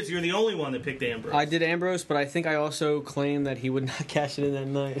 You did. So you're the only one that picked Ambrose. I did Ambrose, but I think I also claimed that he would not cash it in that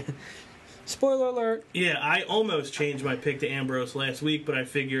night. Spoiler alert. Yeah, I almost changed my pick to Ambrose last week, but I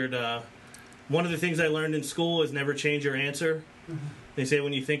figured one of the things I learned in school is never change your answer. They say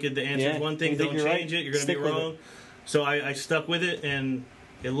when you think the answer is Yeah, one thing, you think don't you're change right, it. You're going to be stick with wrong. So I stuck with it, and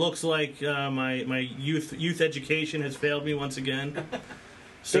it looks like my youth education has failed me once again.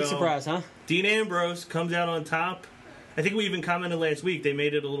 So, Big surprise, huh? Dean Ambrose comes out on top, I think we even commented last week they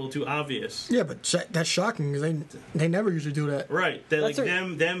made it a little too obvious. Yeah, but that's shocking because they never usually do that. Right. That, like,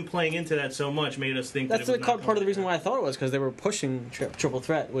 That's them playing into that so much made us think That's that it was not part of the reason coming why I thought it was because they were pushing triple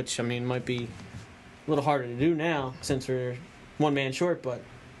threat, which I mean might be a little harder to do now since we're one man short, but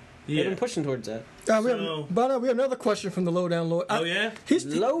Yeah. they've been pushing towards that. We So- have another question from the Lowdown Lord. Oh, yeah?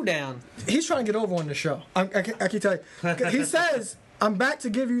 Low down. He's trying to get over on the show. I can tell you. He says, I'm back to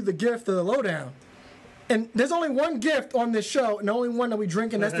give you the gift of the Lowdown. And there's only one gift on this show, and the only one that we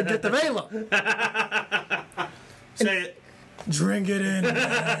drink, and that's the gift of Ayla. Say it. Drink it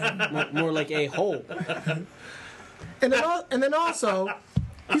in. More like a hole. And then also,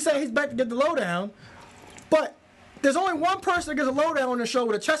 he said he's back to get the Lowdown, but there's only one person that gets a Lowdown on the show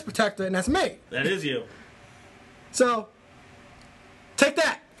with a chest protector, and that's me. That is you. So, take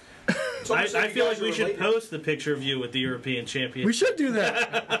that. I feel like we should post the picture of you with the European champion. We should do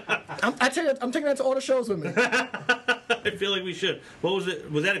that. I'm taking that to all the shows with me. I feel like we should. What was it?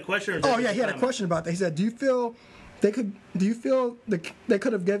 Was that a question? Or Oh yeah, he had a question about that. He said, "Do you feel they could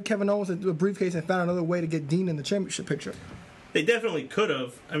have given Kevin Owens a briefcase and found another way to get Dean in the championship picture?" They definitely could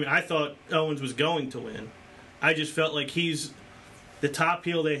have. I mean, I thought Owens was going to win. I just felt like he's the top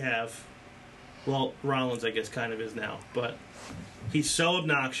heel they have. Well, Rollins, I guess, kind of is now, but he's so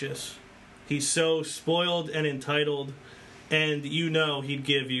obnoxious. He's so spoiled and entitled, and he'd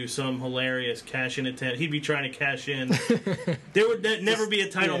give you some hilarious cash-in attempt. He'd be trying to cash in. There would never be a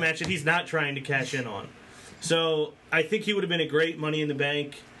title match that he's not trying to cash in on. So I think he would have been a great Money in the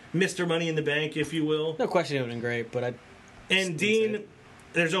Bank, Mr. Money in the Bank, if you will. No question it would have been great, but And Dean,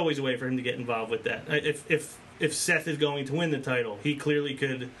 there's always a way for him to get involved with that. If Seth is going to win the title, he clearly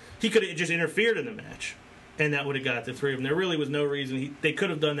could. He could have just interfered in the match, and that would have got the three of them. There really was no reason they could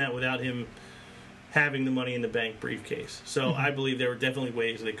have done that without him having the Money in the Bank briefcase. So I believe there were definitely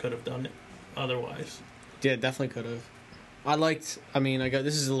ways they could have done it otherwise. yeah, definitely could have.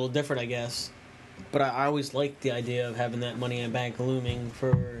 This is a little different, I guess, but I always liked the idea of having that Money in the Bank looming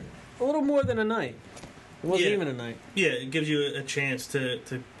for a little more than a night. It wasn't Yeah. even a night. Yeah, it gives you a chance to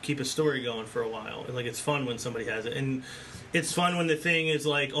keep a story going for a while. Like, it's fun when somebody has it, and it's fun when the thing is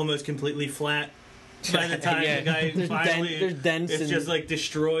like almost completely flat by the time Yeah. the guy There's finally there's dents it's and- just like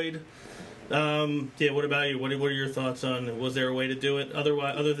destroyed. What about you? What are your thoughts on? Was there a way to do it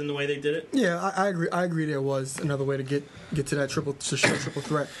other than the way they did it? Yeah, I agree. I agree. There was another way to get to that triple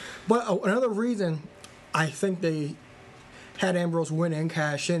threat. But another reason I think they had Ambrose win and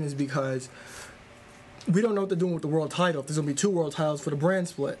cash in is because we don't know what they're doing with the world title. If there's going to be 2 world titles for the brand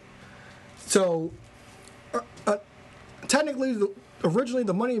split. So, technically, originally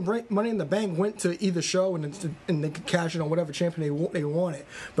the Money in the Bank went to either show and they could cash in on whatever champion they wanted.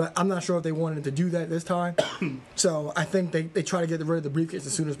 But I'm not sure if they wanted to do that this time. So I think they try to get rid of the briefcase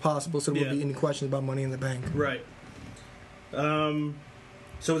as soon as possible so there won't be any questions about Money in the Bank. Right.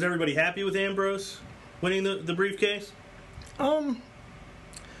 So was everybody happy with Ambrose winning the briefcase?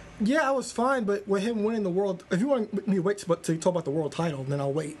 Yeah, I was fine, but with him winning the world, if you want me to wait to talk about the world title, then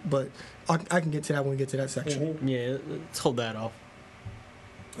I'll wait. But I can get to that when we get to that section. Yeah, let's hold that off.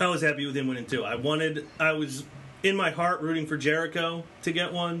 I was happy with him winning too. I was in my heart rooting for Jericho to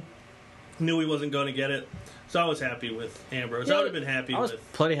get one. Knew he wasn't going to get it, so I was happy with Ambrose. Yeah, I would have been happy I was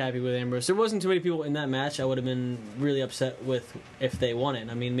with. plenty happy with Ambrose. There wasn't too many people in that match I would have been really upset with if they won it.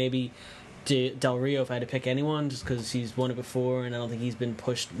 I mean, maybe Del Rio if I had to pick anyone, just because he's won it before, and I don't think he's been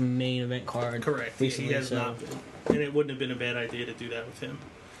pushed main event card. Correct. Recently, He has so. not been, and it wouldn't have been a bad idea to do that with him.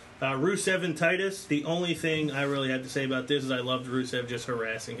 Rusev and Titus. The only thing I really had to say about this is I loved Rusev just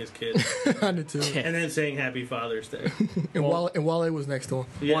harassing his kids I did too. Yeah. and then saying Happy Father's Day. And Wale was next door.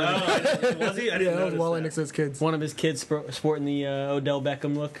 Yeah, was he? I Yeah, didn't that was notice Wale that. next to his kids. One of his kids sporting the Odell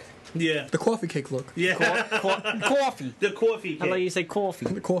Beckham look. Yeah, The coffee cake look. yeah. Coffee. The coffee How about cake. you say coffee?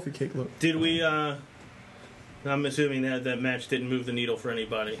 The coffee cake look. Did we? I'm assuming that match didn't move the needle for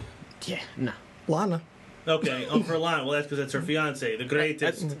anybody. Yeah, no. Lana. Okay, for Lana. Well, that's because that's her fiance, the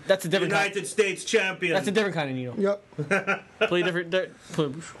greatest That's a different United States champion. That's a different kind of needle. Yep. Play different.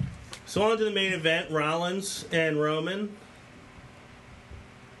 So on to the main event, Rollins and Roman.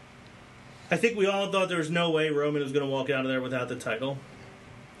 I think we all thought there was no way Roman was going to walk out of there without the title.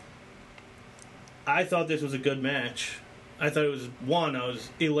 I thought this was a good match. I thought it was, I was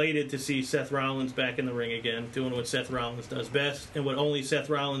elated to see Seth Rollins back in the ring again, doing what Seth Rollins does best and what only Seth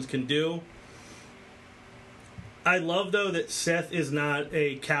Rollins can do. I love, though, that Seth is not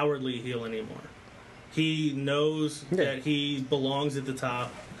a cowardly heel anymore. He knows that he belongs at the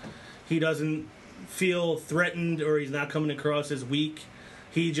top. He doesn't feel threatened or he's not coming across as weak.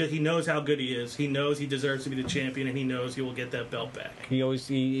 He knows how good he is. He knows he deserves to be the champion, and he knows he will get that belt back. He always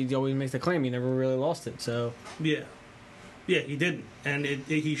makes the claim he never really lost it. So Yeah. Yeah, he didn't, and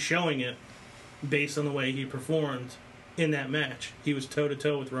he's showing it based on the way he performed in that match. He was toe to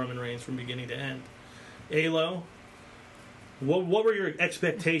toe with Roman Reigns from beginning to end. Alo, what were your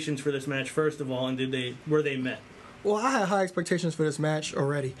expectations for this match first of all, and were they met? Well, I had high expectations for this match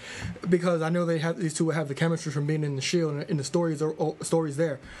already because I know these two would have the chemistry from being in the Shield and in the stories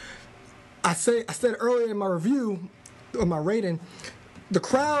there. I said earlier in my review, or my rating, the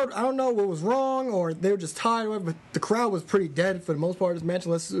crowd, I don't know what was wrong or they were just tired, or whatever, but the crowd was pretty dead for the most part of this match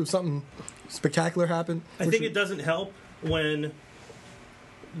unless it was something spectacular happened. I think it doesn't help when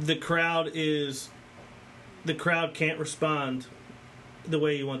the crowd can't respond the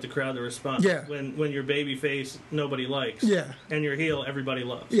way you want the crowd to respond. Yeah. When you're babyface, nobody likes. Yeah. And you're heel, everybody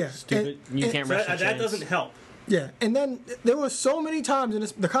loves. Yeah. Stupid. You can't So wrestle. that doesn't help. Yeah, and then there was so many times in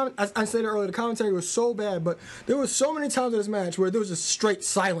this. I said it earlier. The commentary was so bad, but there was so many times in this match where there was just straight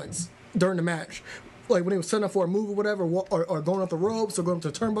silence during the match, like when he was setting up for a move or whatever, or going up the ropes or going up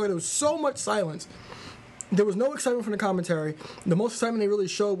the turnbuckle. There was so much silence. There was no excitement from the commentary. The most excitement they really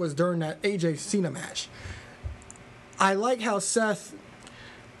showed was during that AJ Cena match. I like how Seth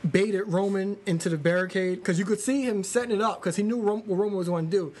baited Roman into the barricade because you could see him setting it up because he knew what Roman was going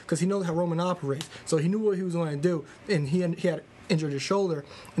to do because he knows how Roman operates. So he knew what he was going to do, and he had injured his shoulder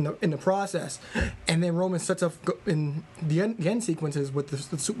in the process. And then Roman sets up in the end sequences with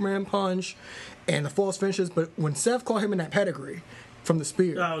the Superman punch and the false finishes. But when Seth caught him in that pedigree from the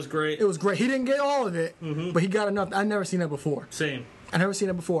spear, That was great. it was great. He didn't get all of it, but he got enough. I've never seen that before. Same. I never seen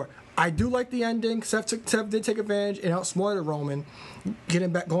it before. I do like the ending. Seth did take advantage and outsmarted Roman,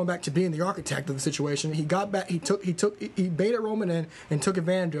 going back to being the architect of the situation. He got back. He baited Roman in and took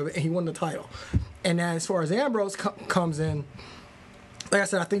advantage of it, and he won the title. And as far as Ambrose comes in, like I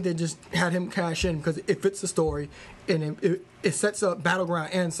said, I think they just had him cash in because it fits the story, and it sets up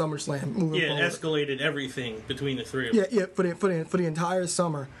Battleground and SummerSlam moving Yeah, forward. it escalated everything between the three of them. Yeah, for the entire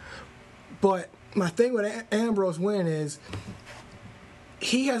summer. But my thing with Ambrose winning is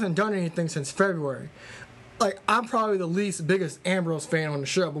he hasn't done anything since February. Like, I'm probably the biggest Ambrose fan on the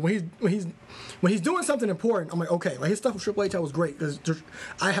show, but when he's doing something important, I'm like, okay. Like his stuff with Triple H, that was great because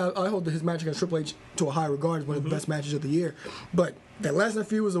I hold his match against Triple H to a high regard as one of the best matches of the year. But that Lesnar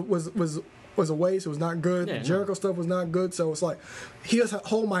feud was a waste. It was not good. Yeah, The Jericho stuff was not good. So it's like he doesn't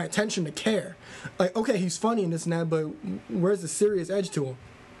hold my attention to care. Like, okay, he's funny and this and that, but where's the serious edge to him?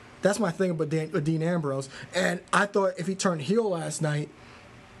 That's my thing about Dean Ambrose. And I thought if he turned heel last night,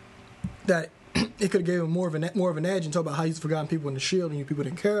 that it could have given him more of an edge and talk about how he's forgotten people in the Shield and you people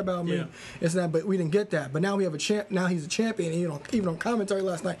didn't care about me. Yeah. It's not, but we didn't get that. But now we have a champ. Now he's a champion. And even on commentary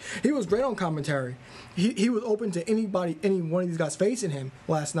last night, he was great on commentary. He was open to any one of these guys facing him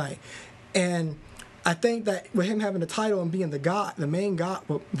last night, and I think that with him having the title and being the main guy,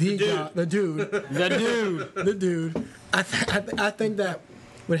 the dude. I think that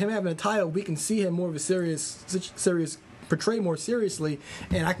with him having a title, we can see him more of a serious portray more seriously,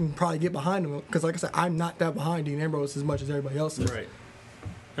 and I can probably get behind him because, like I said, I'm not that behind Dean Ambrose as much as everybody else is. Right.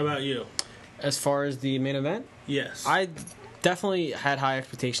 How about you? As far as the main event, Yes. I definitely had high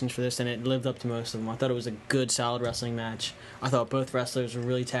expectations for this, and it lived up to most of them. I thought it was a good, solid wrestling match. I thought both wrestlers were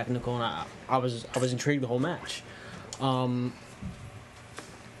really technical, and I was intrigued the whole match.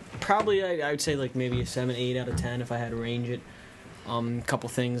 Probably I would say like maybe a 7, 8 out of 10 if I had to range it. A couple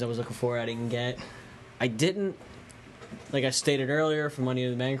things I was looking for I didn't get. I didn't, like I stated earlier, for Money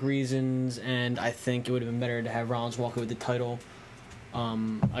in the Bank reasons, and I think it would have been better to have Rollins walk away with the title.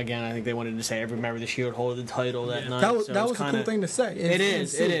 Again, I think they wanted to say every member of the Shield hold the title that night. That was so a it's cool thing to say. It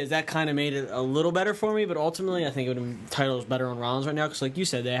is. That kind of made it a little better for me, but ultimately I think the title is better on Rollins right now because, like you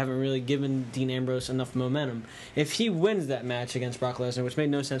said, they haven't really given Dean Ambrose enough momentum. If he wins that match against Brock Lesnar, which made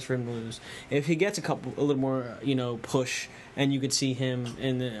no sense for him to lose, if he gets a little more, push, and you could see him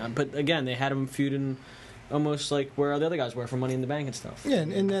in the. But again, they had him feuding almost like where the other guys were for Money in the Bank and stuff. Yeah,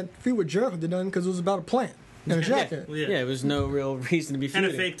 and that feud with Jericho did nothing because it was about a plan and a jacket. Yeah. Yeah, it was no real reason to be And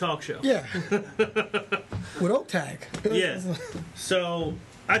feuding. a fake talk show. Yeah. With Oak Tag. Yeah. So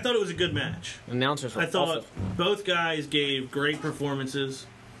I thought it was a good match. Announcers were I thought awful. both guys gave great performances.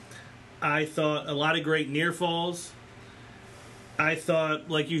 I thought a lot of great near falls. I thought,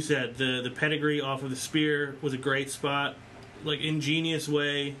 like you said, the pedigree off of the spear was a great spot. Like, ingenious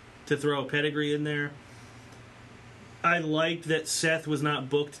way to throw a pedigree in there. I liked that Seth was not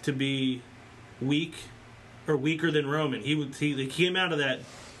booked to be weak or weaker than Roman. He came out of that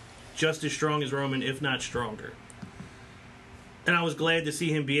just as strong as Roman, if not stronger. And I was glad to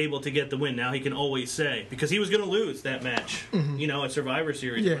see him be able to get the win. Now he can always say, because he was going to lose that match, at Survivor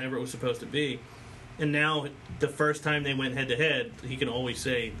Series, Yeah. whenever it was supposed to be. And now, the first time they went head-to-head, he can always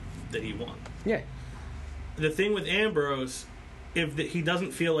say that he won. Yeah. the thing with Ambrose, he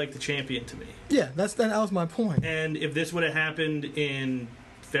doesn't feel like the champion to me. Yeah, that was my point. And if this would have happened in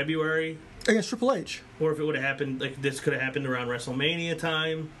February, Against Triple H. or if it would have happened, like this could have happened around WrestleMania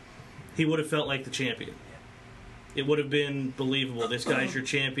time, he would have felt like the champion. It would have been believable. This guy's your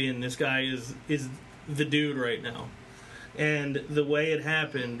champion. This guy is the dude right now. And the way it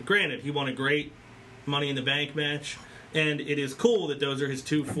happened, granted, he won a great Money in the Bank match, and it is cool that those are his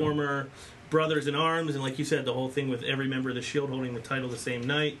two former brothers in arms, and like you said, the whole thing with every member of the Shield holding the title the same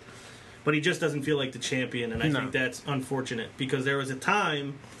night. But he just doesn't feel like the champion, and I think that's unfortunate, because there was a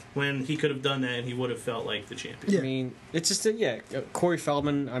time when he could have done that and he would have felt like the champion. Yeah. I mean, it's just Corey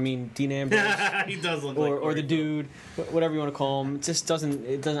Feldman. I mean, Dean Ambrose. He does look like or the dude, whatever you want to call him. It just doesn't.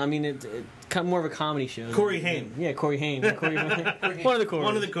 It doesn't. I mean, it kind of more of a comedy show. Corey Haim. Yeah, Corey Haim. One of the Corys.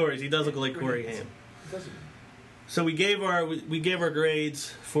 One of the Corys. He does look like Corey Haim. So we gave our grades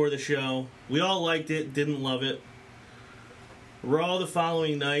for the show. We all liked it, didn't love it. Raw the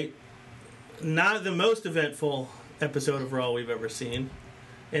following night, not the most eventful episode of Raw we've ever seen.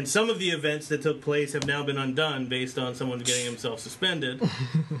 And some of the events that took place have now been undone based on someone getting himself suspended.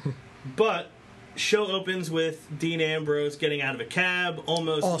 But show opens with Dean Ambrose getting out of a cab,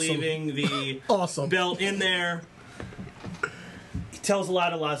 almost leaving the belt in there. He tells a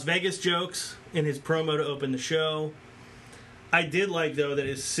lot of Las Vegas jokes in his promo to open the show. I did like, though, that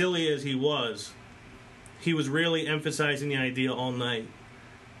as silly as he was really emphasizing the idea all night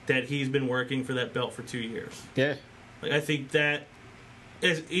that he's been working for that belt for 2 years. Yeah. Like, I think that,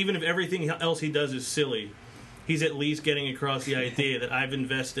 even if everything else he does is silly, he's at least getting across the idea that I've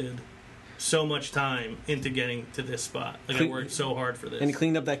invested so much time into getting to this spot. Like, I worked so hard for this. And he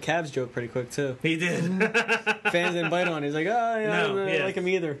cleaned up that Cavs joke pretty quick, too. He did. Fans didn't bite on it. He's like, I don't like him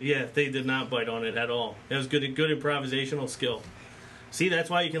either. Yeah, they did not bite on it at all. It was good improvisational skill. See, that's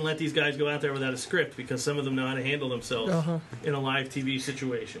why you can let these guys go out there without a script, because some of them know how to handle themselves in a live TV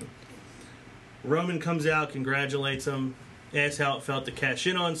situation. Roman comes out, congratulates him, asks how it felt to cash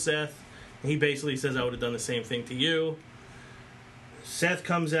in on Seth, and he basically says, I would have done the same thing to you. Seth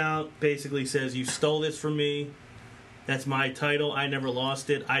comes out, basically says, you stole this from me. That's my title. I never lost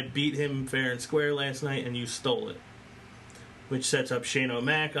it. I beat him fair and square last night, and you stole it. Which sets up Shane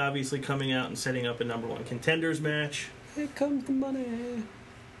O'Mac, obviously, coming out and setting up a #1 contenders match. Here comes the money.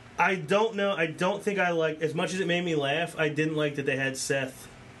 I don't know. I don't think I like, as much as it made me laugh, I didn't like that they had Seth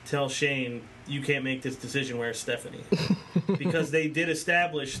tell Shane, you can't make this decision, where's Stephanie? Because they did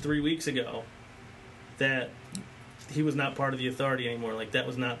establish 3 weeks ago that he was not part of the Authority anymore. Like, that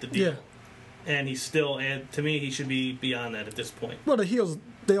was not the deal. Yeah. And he's still, and to me, he should be beyond that at this point. Well, the heels,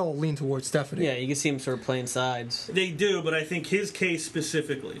 they all lean towards Stephanie. Yeah, you can see him sort of playing sides. They do, but I think his case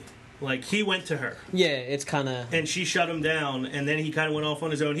specifically, like, he went to her. Yeah, it's kind of... And she shut him down, and then he kind of went off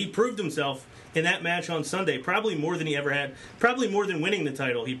on his own. He proved himself in that match on Sunday, probably more than he ever had. Probably more than winning the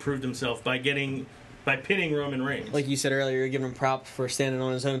title, he proved himself by pinning Roman Reigns. Like you said earlier, you're giving him props for standing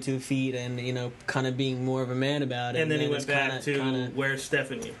on his own 2 feet and, kind of being more of a man about it. And then he went back to where's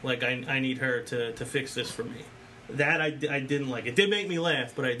Stephanie? Like, I need her to fix this for me. That I didn't like. It did make me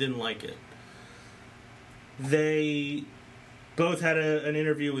laugh, but I didn't like it. They both had an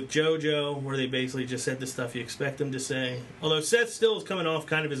interview with JoJo where they basically just said the stuff you expect them to say. Although Seth still is coming off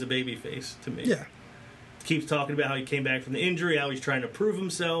kind of as a babyface to me. Yeah. Keeps talking about how he came back from the injury, how he's trying to prove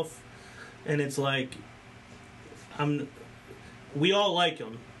himself. And it's like, we all like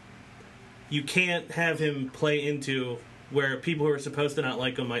him. You can't have him play into where people who are supposed to not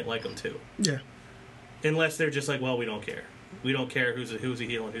like him might like him too. Yeah. Unless they're just like, well, we don't care. We don't care who's a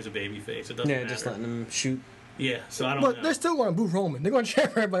heel and who's a babyface. It doesn't matter. Yeah, just letting him shoot. Yeah, so I don't know. But they're still going to boo Roman. They're going to cheer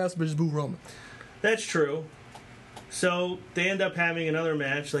for everybody else, but just boo Roman. That's true. So they end up having another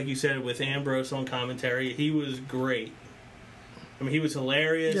match, like you said, with Ambrose on commentary. He was great. I mean, he was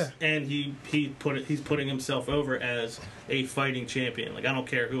hilarious, and he's putting himself over as a fighting champion. Like, I don't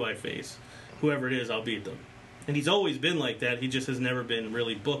care who I face. Whoever it is, I'll beat them. And he's always been like that. He just has never been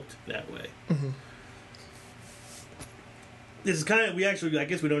really booked that way. Mm-hmm. This is kind of, I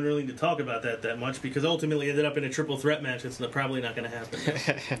guess we don't really need to talk about that much, because ultimately ended up in a triple threat match. It's probably not going to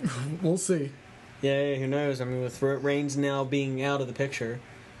happen. We'll see. Yeah, who knows? I mean, with Reigns now being out of the picture.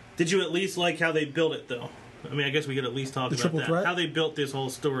 Did you at least like how they built it, though? I mean, I guess we could at least talk about that. Threat? How they built this whole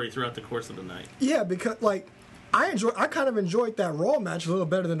story throughout the course of the night. Yeah, because, I kind of enjoyed that Raw match a little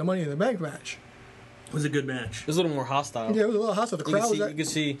better than the Money in the Bank match. It was a good match. It was a little more hostile. Yeah, it was a little hostile. The crowd you could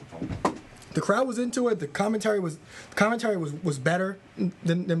see. The crowd was into it. The commentary was better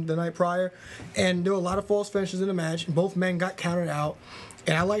than the night prior, and there were a lot of false finishes in the match. Both men got counted out,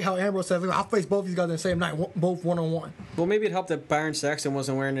 And I like how Ambrose says, "I'll face both these guys on the same night, both 1-on-1." Well, maybe it helped that Byron Saxton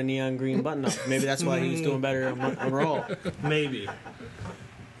wasn't wearing a neon green button up. Maybe that's why he was doing better on Raw. Maybe.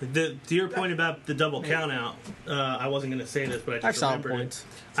 To your point about the double count out, I wasn't going to say this, but I I have just solid remembered points.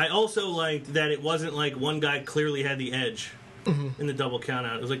 it. I also liked that it wasn't like one guy clearly had the edge in the double count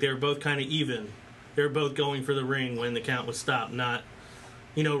out. It was like they were both kind of even. They were both going for the ring when the count was stopped, not,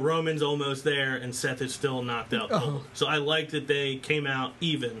 Roman's almost there and Seth is still knocked out cold. So I liked that they came out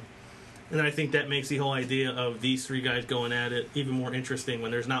even. And I think that makes the whole idea of these three guys going at it even more interesting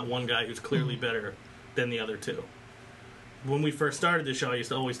when there's not one guy who's clearly better than the other two. When we first started the show, I used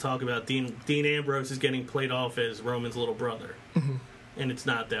to always talk about Dean Ambrose is getting played off as Roman's little brother. And it's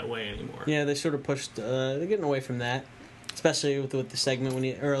not that way anymore. Yeah, they sort of pushed. They're getting away from that, especially with the segment when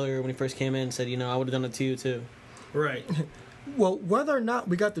he first came in and said, I would have done it to you too. Right. Well, whether or not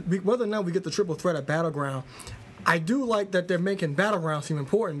we get the triple threat at Battleground, I do like that they're making Battleground seem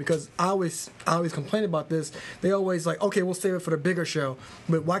important because I always complain about this. They always like, okay, we'll save it for the bigger show,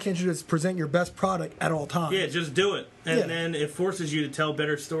 but why can't you just present your best product at all times? Yeah, just do it. And then it forces you to tell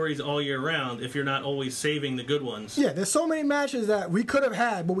better stories all year round if you're not always saving the good ones. Yeah, there's so many matches that we could have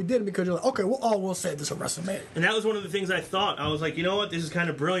had, but we didn't because you're like, okay, we'll save this for WrestleMania. And that was one of the things I thought. I was like, you know what? This is kind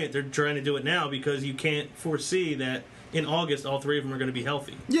of brilliant. They're trying to do it now because you can't foresee that in August all three of them are going to be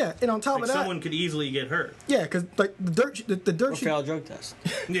healthy. Yeah, and on top Like of that, someone could easily get hurt. yeah, because like the dirt Or sheet, failed drug test.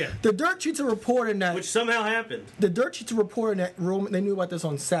 Yeah. the dirt sheets are reporting that Which somehow happened. the dirt sheets are reporting that Roman, they knew about this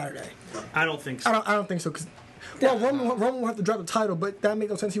on Saturday. I don't think so. I don't think so because Roman will have to drop the title, but that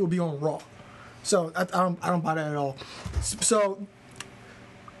makes no sense. He will be on Raw, so I don't buy that at all. So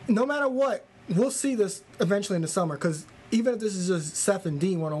no matter what, we'll see this eventually in the summer because even if this is just Seth and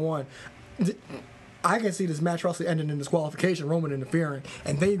Dean 1-on-1, I can see this match actually ending in disqualification, Roman interfering,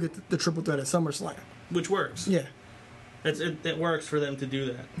 and then you get the triple threat at SummerSlam. Which works. Yeah. It works for them to do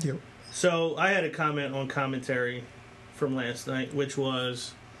that. Yeah. So I had a comment on commentary from last night, which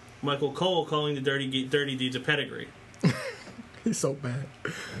was Michael Cole calling the Dirty Deeds a pedigree. He's so bad.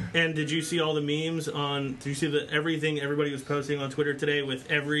 And did you see all the memes on? Did you see everything everybody was posting on Twitter today with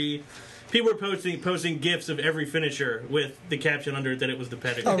every? People were posting GIFs of every finisher with the caption under it that it was the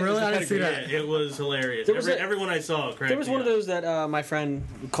pedigree. Oh, really? I didn't see that. Yeah, it was hilarious. There was Everyone I saw cracked There was me one of up. those that my friend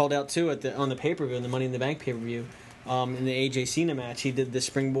called out too on the pay-per-view, in the Money in the Bank pay-per-view. In the AJ Cena match, he did the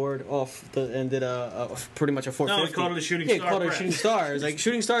springboard and did a pretty much a 450. No, he called it a shooting yeah, star he called it a press. shooting star. It was like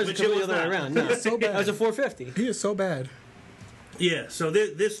shooting stars is Which it completely was the other way not. around. No, So bad. that was a 450. He is so bad. Yeah, so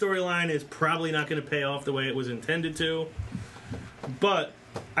this storyline is probably not going to pay off the way it was intended to. But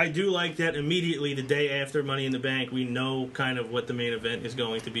I do like that immediately the day after Money in the Bank, we know kind of what the main event is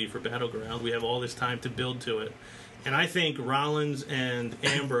going to be for Battleground. We have all this time to build to it. And I think Rollins and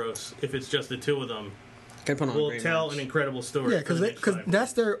Ambrose, if it's just the two of them, Can put on a will great tell match. an incredible story. Yeah, because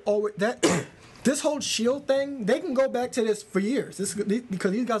that's their always that. This whole Shield thing, they can go back to this for years.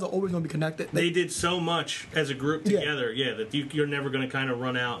 Because these guys are always going to be connected. They did so much as a group Yeah. together, that you're never going to kind of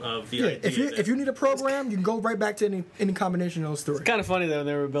run out of the Yeah, idea. if you need a program, you can go right back to any combination of those three. Kind of funny though, when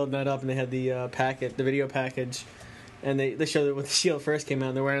they were building that up and they had the the video package, and they showed it when the Shield first came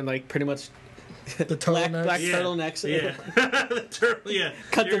out. They're wearing like pretty much The black turtlenecks. turtlenecks. Yeah. The turtle, yeah.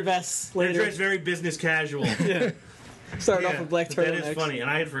 Cut They're- their vests They're later. dressed very business casual. Started off Yeah, with black That turtlenecks. is funny, and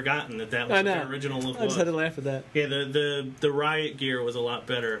I had forgotten that was I what know. the original look I just was. had to laugh at that. Yeah, the riot gear was a lot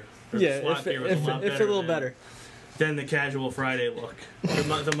better. Or Yeah, the SWAT gear was a lot it better. fit a little than- better. Than the casual Friday look.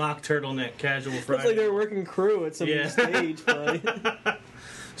 The mock turtleneck casual Friday. Looks like they were working crew at some Yeah. stage play.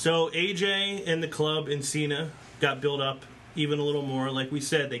 So AJ and the club and Cena got built up even a little more. Like we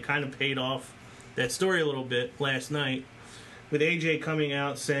said, they kind of paid off that story a little bit last night with AJ coming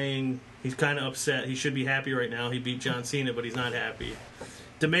out saying he's kind of upset. He should be happy right now. He beat John Cena, but he's not happy.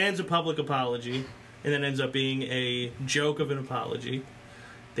 Demands a public apology, and then ends up being a joke of an apology.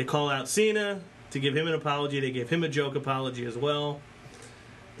 They call out Cena to give him an apology. They gave him a joke apology as well.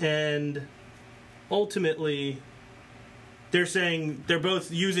 And ultimately, they're saying they're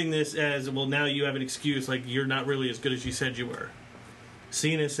both using this as, well, now you have an excuse, like you're not really as good as you said you were.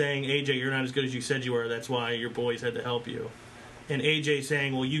 Cena's saying, AJ, you're not as good as you said you were. That's why your boys had to help you. And AJ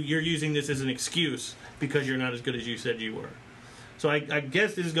saying, well, you're using this as an excuse because you're not as good as you said you were. So I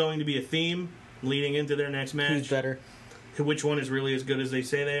guess this is going to be a theme leading into their next match. Who's better? Which one is really as good as they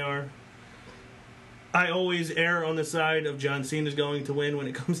say they are. I always err on the side of John Cena's going to win when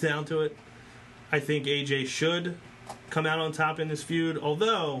it comes down to it. I think AJ should come out on top in this feud,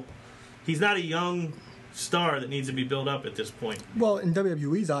 although he's not a young star that needs to be built up at this point. Well, in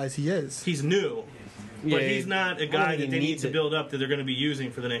WWE's eyes, he is. He's new, but Yeah, he's not a I don't guy think that he they need needs to it. build up that they're going to be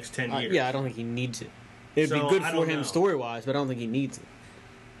using for the next 10 years. Yeah, I don't think he needs it. It'd So, be good I for don't him know. story-wise, but I don't think he needs it.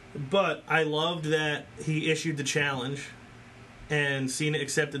 But I loved that he issued the challenge, and Cena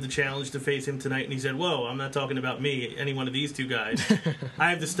accepted the challenge to face him tonight, and he said, "Whoa, I'm not talking about me, any one of these two guys. I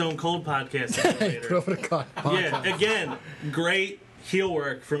have the Stone Cold podcast Put over the cut. Yeah, again, great heel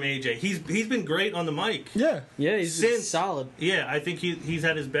work from AJ. He's been great on the mic. Yeah. Yeah, he's Since- solid. Yeah, I think he's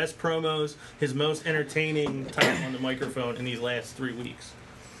had his best promos, his most entertaining time on the microphone in these last 3 weeks.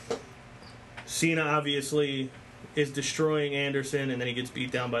 Cena obviously is destroying Anderson, and then he gets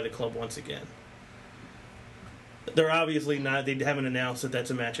beat down by the club once again. They're obviously not. They haven't announced that that's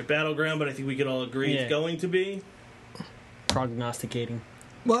a match at Battleground, but I think we could all agree Yeah. it's going to be. Prognosticating.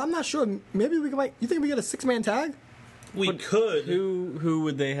 Well, I'm not sure. Maybe we might. You think we get a 6-man tag? We could. Who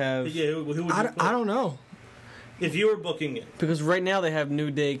would they have? Yeah, who would you I put? don't know. If you were booking it, Because right now they have New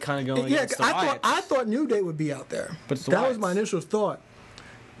Day kind of going Yeah, against the I Wyatts. thought New Day would be out there. But it's the that was Wyatts. my initial thought.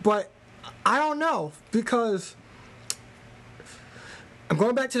 But I don't know because I'm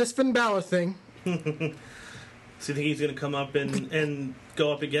going back to this Finn Balor thing. so you think he's going to come up and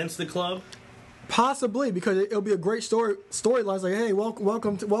go up against the club? Possibly because it'll be a great storyline. It's like, hey,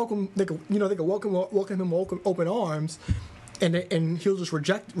 welcome. They could welcome him with open arms, and he'll just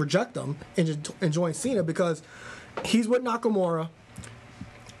reject them and join Cena because he's with Nakamura.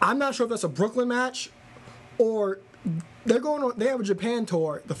 I'm not sure if that's a Brooklyn match or they're going on. They have a Japan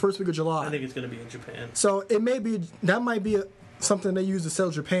tour the first week of July. I think it's going to be in Japan. So it may be that might be something they use to sell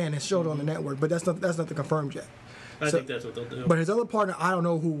Japan and show it on the network, but that's nothing confirmed yet. I think that's what they'll do. But his other partner, I don't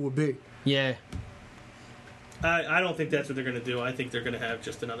know who will be. Yeah. I don't think that's what they're going to do. I think they're going to have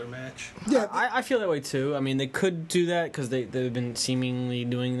just another match. Yeah, I feel that way too. I mean, they could do that because they've been seemingly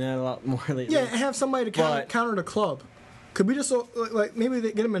doing that a lot more lately. yeah, and have somebody to counter the club. Could we just like maybe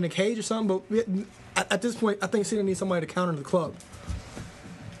they get him in a cage or something? But at this point, I think Cena needs somebody to counter the club.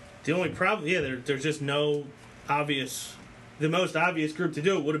 The only problem, there's just no obvious. The most obvious group to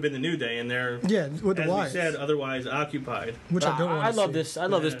do it would have been the New Day, and they're With the as we Wyatts, said, otherwise occupied. which I don't want. I love this. I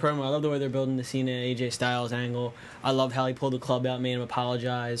love this Yeah. promo. I love the way they're building the Cena AJ Styles angle. I love how he pulled the club out, made him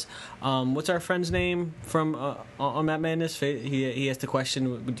apologize. What's our friend's name from on Matt Madness? He asked the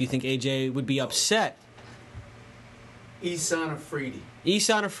question: do you think AJ would be upset? Isan Afridi.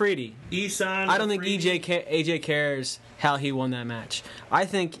 Isan Afridi. Isan. I don't think Afridi- AJ cares how he won that match. I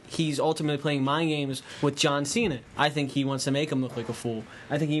think he's ultimately playing mind games with John Cena. I think he wants to make him look like a fool.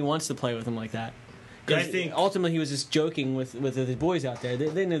 I think he wants to play with him like that. 'Cause I think- ultimately he was just joking with his boys out there.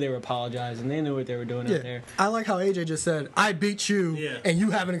 They knew they were apologizing. They knew what they were doing out Yeah, there. I like how AJ just said, "I beat you," Yeah. and you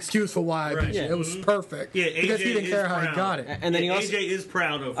have an excuse for why I Right. beat you. Yeah. It was perfect. Yeah, because he AJ didn't care is how he proud. got it. And then he Yeah, also, AJ is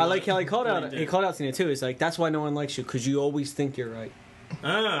proud of. I like how he called what out. did. He called out Cena too. It's like that's why no one likes you because you always think you're right.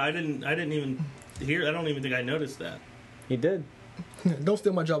 I didn't even hear. I don't even think I noticed that. He did. Don't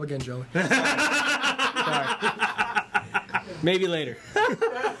steal my job again, Joey. Maybe later.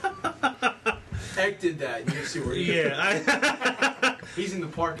 Eck did that. You see where he Yeah, he's in the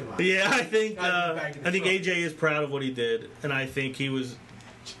parking lot. I think Got him back in the truck. AJ is proud of what he did, and I think he was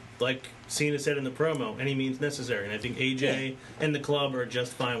like Cena said in the promo, any means necessary. And I think AJ and the club are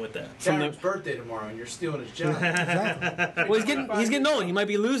just fine with that. Darren's birthday tomorrow, and you're stealing his job. Exactly. Well, he's getting old. He might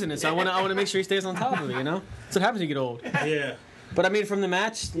be losing it. So I want to make sure he stays on top of it. You know, that's what happens when you get old. Yeah, But I mean, from the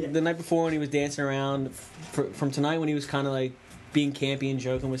match the night before when he was dancing around, from tonight when he was kind of like being campy and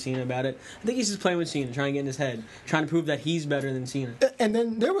joking with Cena about it, I think he's just playing with Cena, trying to get in his head, trying to prove that he's better than Cena. And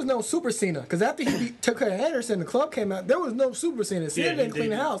then there was no Super Cena because after he took care of Anderson, the club came out. There was no Super Cena. Cena Yeah, he didn't clean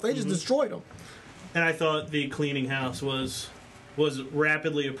the did. house. They just destroyed him. and I thought the cleaning house was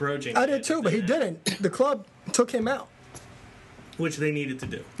rapidly approaching. I did too, but he didn't. The club took him out. which they needed to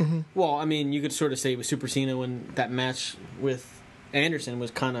do. Well, I mean, you could sort of say it was Super Cena when that match with Anderson was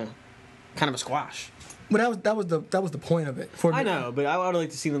kind of a squash. But that was the point of it. For I me. know, but I would like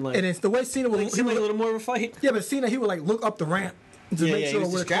to see them like. And it's the way Cena Like, would. it seemed like a little more of a fight. Yeah, but Cena he would like look up the ramp to make sure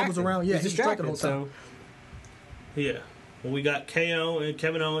where the club was around. Yeah, he's he's distracted the whole time. Yeah. Well, we got KO and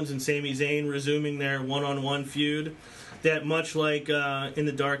Kevin Owens and Sami Zayn resuming their one-on-one feud. That much like in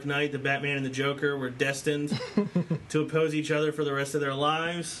The Dark Knight, the Batman and the Joker were destined to oppose each other for the rest of their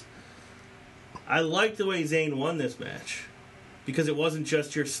lives. I liked the way Zayn won this match because it wasn't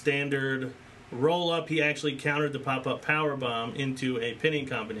just your standard roll-up. He actually countered the pop-up powerbomb into a pinning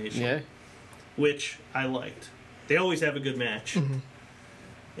combination. Yeah. Which I liked. They always have a good match.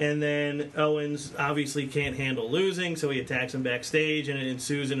 And then Owens obviously can't handle losing, so he attacks him backstage, and it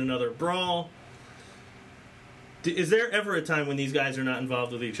ensues in another brawl. Is there ever a time when these guys are not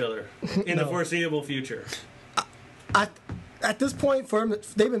involved with each other in the No. foreseeable future? At this point, for him,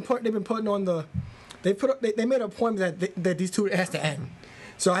 they've been putting on the. They made a point that these two has to end.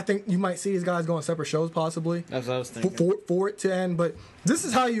 So I think you might see these guys go on separate shows possibly. That's what I was thinking. For it to end. But this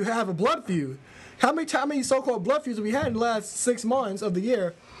is how you have a blood feud. How many so-called blood feuds have we had in the last 6 months of the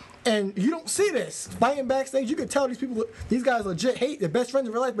year? And you don't see this. Fighting backstage, you could tell these guys legit hate, they're best friends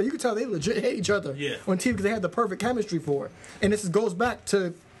in real life, but you could tell they legit hate each other on TV because they had the perfect chemistry for it. And this goes back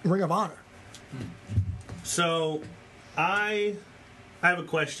to Ring of Honor. So, I have a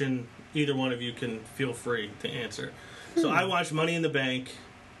question. Either one of you can feel free to answer. So I watched Money in the Bank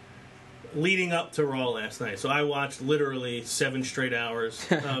leading up to Raw last night. So I watched literally 7 straight hours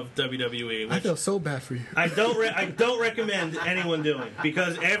of WWE. Which I feel so bad for you. I don't recommend anyone doing,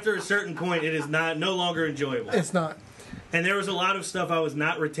 because after a certain point, it is no longer enjoyable. It's not. And there was a lot of stuff I was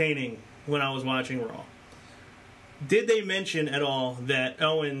not retaining when I was watching Raw. Did they mention at all that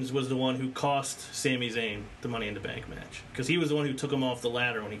Owens was the one who cost Sami Zayn the Money in the Bank match? Because he was the one who took him off the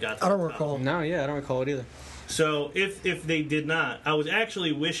ladder when he got to I don't the top. recall. No, yeah, I don't recall it either. So if they did not, I was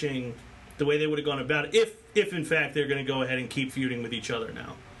actually wishing the way they would have gone about it, if in fact they're going to go ahead and keep feuding with each other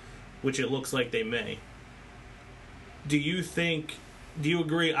now, which it looks like they may. Do you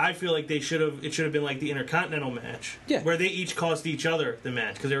agree? I feel like it should have been like the Intercontinental match, where they each cost each other the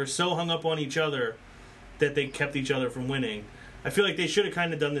match because they were so hung up on each other that they kept each other from winning. I feel like they should have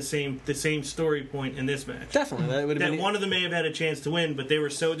kind of done the same story point in this match. Definitely, that would have been. One of them may have had a chance to win, but they were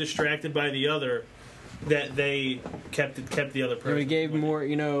so distracted by the other that they kept the other person. It gave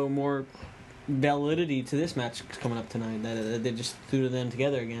more validity to this match coming up tonight. That they just threw them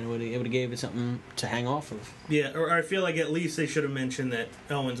together again. It would have gave it something to hang off of. Yeah, or I feel like at least they should have mentioned that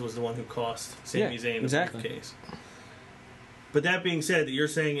Owens was the one who cost Sami Zayn in the case. But that being said, you're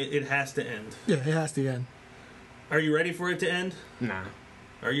saying it has to end. Yeah, it has to end. Are you ready for it to end? Nah.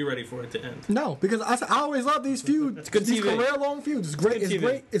 Are you ready for it to end? No, because I always love these feuds. It's good these TV. career-long feuds. It's great. It's It's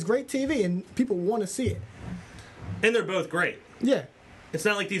great. It's great TV, and people want to see it. And they're both great. Yeah. It's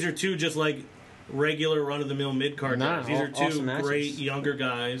not like these are two just like regular run-of-the-mill mid-card guys. These are two awesome great younger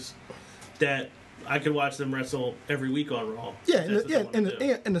guys that I could watch them wrestle every week on Raw. Yeah,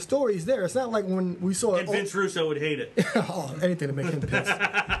 and the story is there. It's not like when we saw and Vince Russo would hate it. Anything to make him pissed.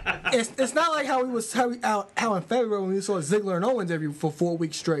 It's not like how in February when we saw Ziggler and Owens for 4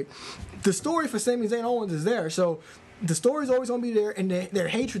 weeks straight. The story for Sami Zayn and Owens is there, so the story's always going to be there, and their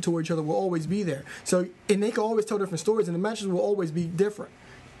hatred toward each other will always be there. So, and they can always tell different stories, and the matches will always be different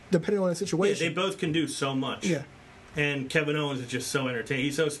depending on the situation. Yeah, they both can do so much. Yeah. And Kevin Owens is just so entertaining.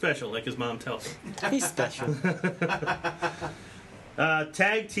 He's so special, like his mom tells him. He's special.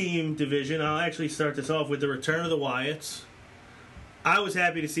 Tag team division, I'll actually start this off with the return of the Wyatts. I was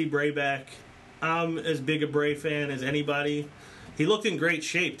happy to see Bray back. I'm as big a Bray fan as anybody. He looked in great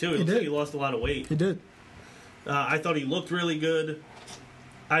shape, too. It looked like he lost a lot of weight. He did. I thought he looked really good.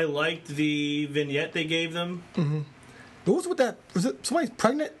 I liked the vignette they gave them. Mm-hmm. What was with that? Was it somebody's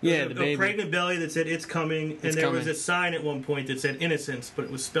pregnant? Yeah, the baby. A pregnant belly that said "It's coming," and there was a sign at one point that said "Innocence," but it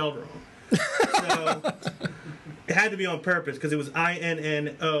was spelled wrong. So it had to be on purpose because it was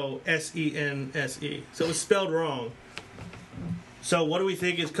INNOSENSE. So it was spelled wrong. So what do we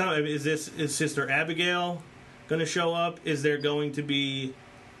think is coming? Is Sister Abigail going to show up? Is there going to be?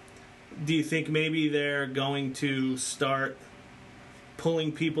 Do you think maybe they're going to start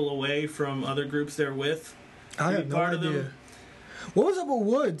pulling people away from other groups they're with? I have no idea. What was up with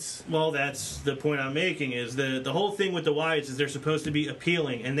Woods? Well, that's the point I'm making. Is the whole thing with the Wyatts is they're supposed to be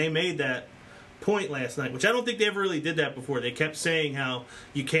appealing, and they made that point last night, which I don't think they ever really did that before. They kept saying how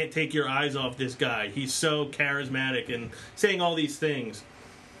you can't take your eyes off this guy. He's so charismatic and saying all these things.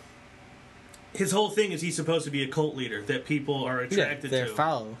 His whole thing is he's supposed to be a cult leader that people are attracted to. They're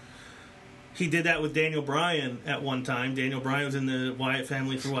follow. He did that with Daniel Bryan at one time. Daniel Bryan was in the Wyatt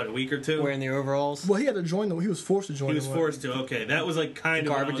family for what, a week or two? Wearing the overalls. Well, he had to join them. He was forced to join them. He was forced to. Okay, that was like kind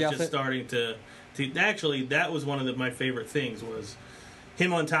of when I was outfit? just starting to. Actually, that was one of my favorite things was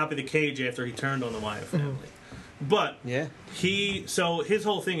him on top of the cage after he turned on the Wyatt family. Mm-hmm. But yeah, so his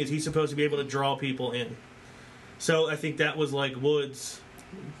whole thing is he's supposed to be able to draw people in. So I think that was like Woods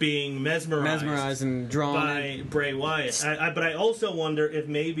being mesmerized and drawn by Bray Wyatt. But I also wonder if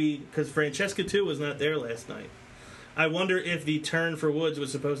maybe, because Francesca too was not there last night, I wonder if the turn for Woods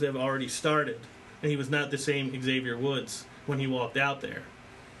was supposed to have already started and he was not the same Xavier Woods when he walked out there.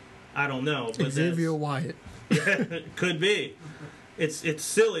 I don't know. But Xavier Wyatt. Could be. It's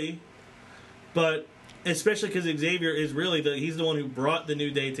silly, but especially because Xavier is really he's the one who brought the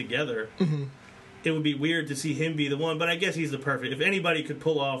New Day together. Mm-hmm. It would be weird to see him be the one, but I guess he's the perfect. If anybody could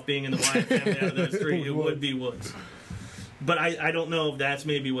pull off being in the Wyatt family out of those three, it would be Woods. But I don't know if that's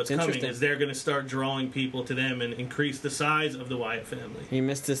maybe what's coming, is they're going to start drawing people to them and increase the size of the Wyatt family. He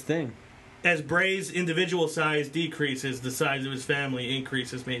missed his thing. as Bray's individual size decreases, the size of his family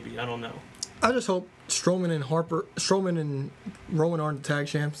increases. Maybe, I don't know. I just hope Strowman and Rowan aren't the tag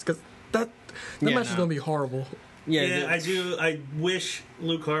champs, because that match is gonna be horrible. Yeah, I do. I wish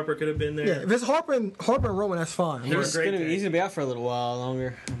Luke Harper could have been there. Yeah, if it's Harper and Rowan, that's fine. He's gonna be out for a little while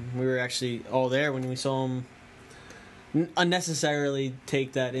longer. We were actually all there when we saw him unnecessarily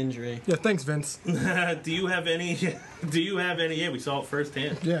take that injury. Yeah, thanks, Vince. Do you have any? Yeah, we saw it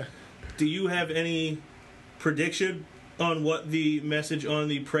firsthand. Yeah. Do you have any prediction on what the message on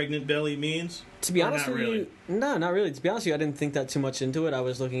the pregnant belly means? To be honest with you, no, not really. To be honest with you, I didn't think that too much into it. I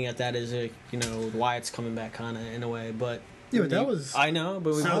was looking at that as Wyatt's coming back kind of in a way, but yeah, but that was. I know,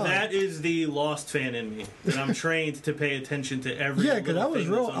 but so that is the lost fan in me that I'm trained to pay attention to every. Yeah, because that was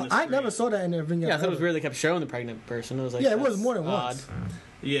real. I never saw that in the vignette. Yeah, I thought it was weird they kept showing the pregnant person. It was like, yeah, it was more than once.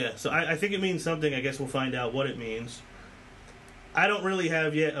 Yeah, so I think it means something. I guess we'll find out what it means. I don't really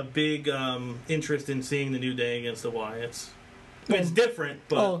have yet a big interest in seeing the New Day against the Wyatts. It's different,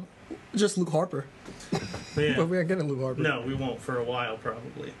 but just Luke Harper. Yeah. But we aren't getting Luke Harper. No, we won't for a while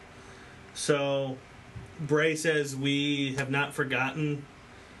probably. So Bray says we have not forgotten.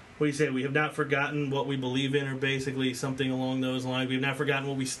 What do you say? We have not forgotten what we believe in, or basically something along those lines. We have not forgotten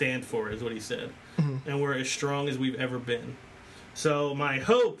what we stand for, is what he said, and we're as strong as we've ever been. So my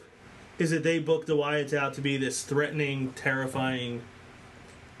hope is that they book the Wyatts out to be this threatening, terrifying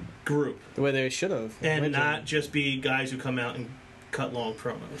group. The way they should have. And not just be guys who come out and cut long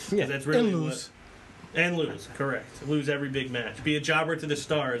promos. Yeah, that's really and lose. And lose, correct. Lose every big match. Be a jobber to the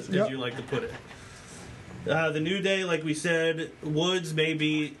stars, as you like to put it. The New Day, like we said, Woods may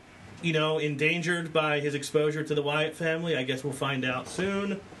be, endangered by his exposure to the Wyatt family. I guess we'll find out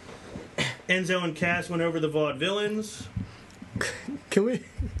soon. Enzo and Cass went over the Vaudevillains. Can we...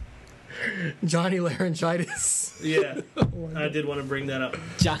 Johnny Laryngitis. Yeah, I did want to bring that up.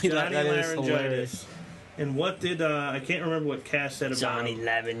 Johnny Laryngitis. And what did I can't remember what Cass said about Johnny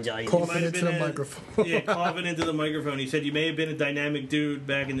Laryngitis. Coughing into the microphone. Yeah, coughing into the microphone. He said you may have been a dynamic dude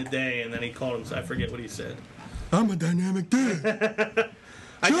back in the day, and then he called him. I forget what he said. I'm a dynamic dude.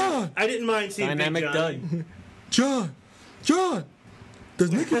 John, I didn't mind seeing Dynamic Big Doug. John.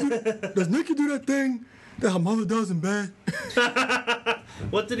 Does Nikki do that thing that her mother does in bed?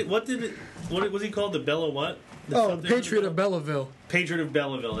 What was he called? The Bella what? Patriot of Belleville. Patriot of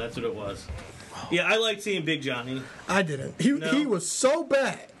Belleville. That's what it was. Yeah, I liked seeing Big Johnny. I didn't. He was so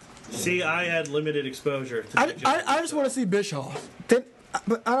bad. See, I had limited exposure to Big Johnny. I just want to see Bischoff.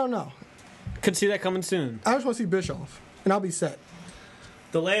 But I don't know. Could see that coming soon. I just want to see Bischoff, and I'll be set.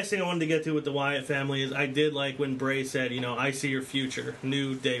 The last thing I wanted to get to with the Wyatt family is I did like when Bray said, I see your future.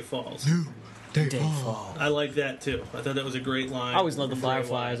 New Day Falls. New Day Falls. I like that too. I thought that was a great line. I always love the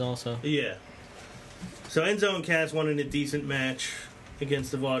Fireflies also. Yeah. So Enzo and Cass wanted a decent match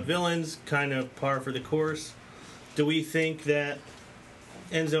against the Vaudevillains, kind of par for the course. Do we think that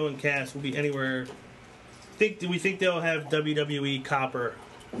Enzo and Cass will be anywhere? Do we think they'll have WWE Copper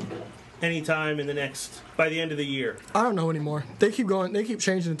anytime by the end of the year? I don't know anymore. They keep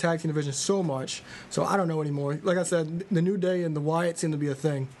changing the tag team division so much, so I don't know anymore. Like I said, the New Day and the Wyatt seem to be a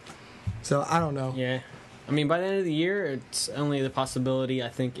thing, so I don't know. Yeah. I mean, by the end of the year, it's only the possibility, I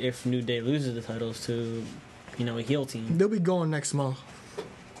think, if New Day loses the titles to, a heel team. They'll be going next month.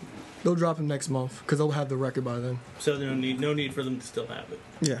 They'll drop them next month because they'll have the record by then. So no need for them to still have it.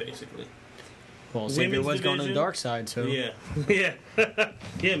 Yeah. Basically. Well, Xavier was going to the dark side, so yeah. Yeah,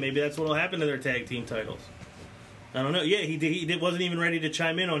 maybe that's what'll happen to their tag team titles. I don't know. Yeah, he wasn't even ready to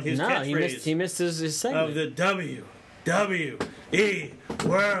chime in on his catchphrase. he missed his segment of the WWE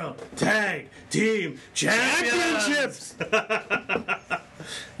World Tag Team Championships.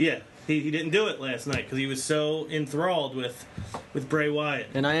 Yeah, he didn't do it last night because he was so enthralled with Bray Wyatt.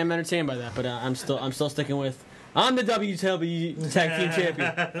 And I am entertained by that, but I'm still sticking with I'm the WWE Tag Team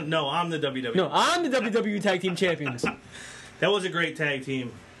Champion. No, I'm the WWE. No, I'm the WWE Tag Team Champions. That was a great tag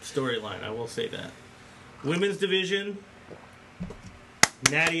team storyline, I will say that. Women's division,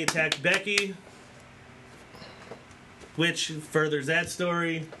 Natty attacked Becky, which furthers that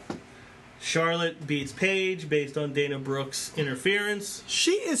story. Charlotte beats Paige based on Dana Brooks' interference.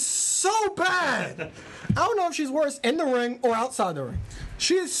 She is so bad. I don't know if she's worse in the ring or outside the ring.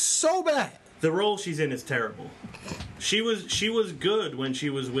 She is so bad. The role she's in is terrible. She was good when she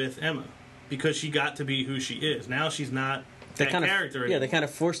was with Emma because she got to be who she is. Now she's not that character anymore. Yeah, they kind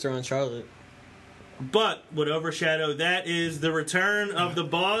of forced her on Charlotte. But what overshadowed that is the return of the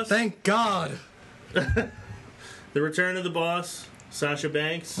boss. Thank God. The return of the boss, Sasha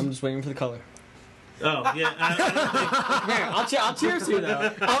Banks. I'm just waiting for the color. Oh, yeah. Here, I'll cheers to you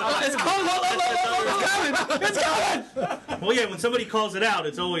though. It's coming. It's coming. Well, yeah, when somebody calls it out,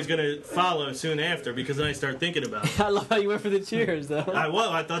 it's always going to follow soon after because then I start thinking about it. I love how you went for the cheers though.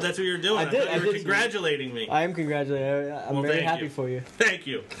 I thought that's what you were doing. I did, thought you were I did. congratulating me. I am congratulating. I'm very thank happy you. for you. Thank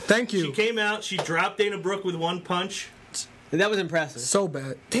you. Thank you. She came out, she dropped Dana Brooke with one punch, That was impressive. So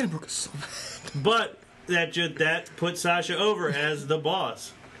bad. Dana Brooke is so bad. but that put Sasha over as the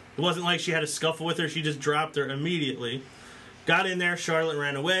boss. It wasn't like she had a scuffle with her, she just dropped her immediately. Got in there, Charlotte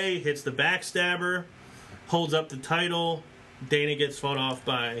ran away, hits the backstabber, holds up the title, Dana gets fought off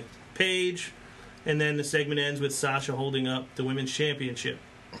by Paige, and then the segment ends with Sasha holding up the Women's Championship.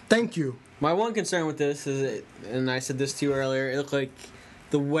 Thank you. My one concern with this is, and I said this to you earlier, it looked like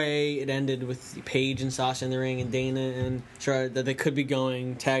the way it ended with Paige and Sasha in the ring and Dana and Charlotte, that they could be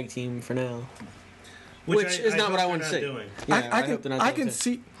going tag team for now. Which is not hope what I they're want to not see. doing. Yeah, I can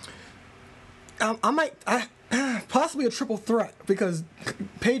see. I might possibly a triple threat because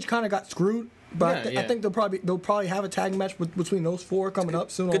Paige kind of got screwed. But Yeah, I think they'll probably have a tag match between those four coming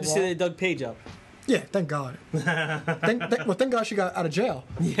up soon. Good to see they dug Paige up. Yeah, thank God. thank God she got out of jail.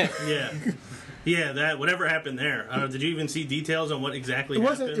 Yeah. Yeah, that whatever happened there. Did you even see details on what exactly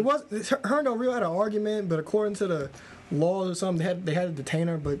happened? Her and O'Reilly had an argument, but according to the laws or something, they had to detain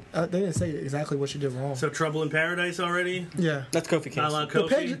her, but they didn't say exactly what she did wrong. So Trouble in Paradise already? Yeah, That's Kofi A la Kingston.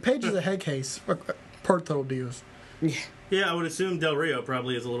 Kofi? Paige is a head case per Total Divas. Yeah, I would assume Del Rio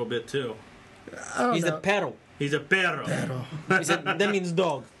probably is a little bit too. I don't He's know. a perro. He's a perro. That means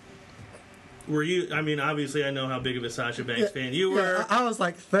dog. Were you? I mean, obviously, I know how big of a Sasha Banks fan you were. Yeah, I was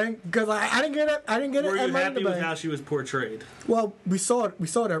like, because I didn't get it. I didn't get Were it. you at Money in happy the with Bank. how she was portrayed? Well, we saw it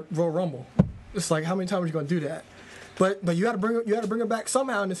at Royal Rumble. It's like, how many times are you going to do that? But you got to bring her back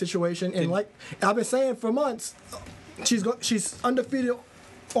somehow in this situation. And like I've been saying for months, she's undefeated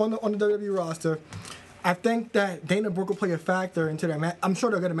on the WWE roster. I think that Dana Brooke will play a factor into that match. I'm sure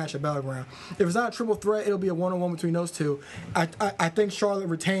they'll get a match at Battleground. If it's not a triple threat, it'll be a one-on-one between those two. I think Charlotte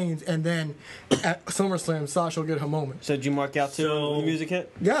retains, and then at SummerSlam, Sasha will get her moment. So did you mark out too So- when the music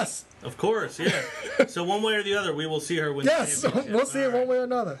hit? Yes. Of course, yeah. So one way or the other, we will see her win. Yes. The championship. We'll see it one way or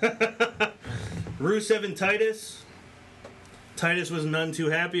another. Rusev and Titus. Titus was none too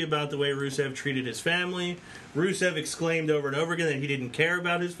happy about the way Rusev treated his family. Rusev exclaimed over and over again that he didn't care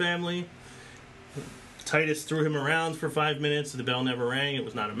about his family. Titus threw him around for 5 minutes. The bell never rang. It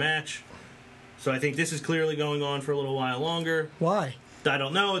was not a match. So I think this is clearly going on for a little while longer. Why? I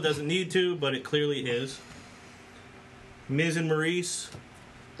don't know. It doesn't need to, but it clearly is. Miz and Maurice.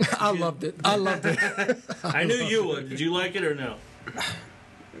 I loved it. I knew you would. Did you like it or no?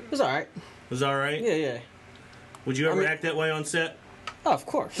 It was all right. Was all right? Yeah. Would you ever I mean- act that way on set? Oh, of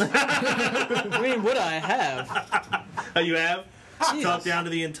course. I mean, would I have? Oh, you have? Jesus. Talk down to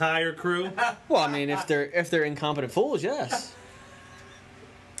the entire crew? Well, I mean, if they're incompetent fools, yes.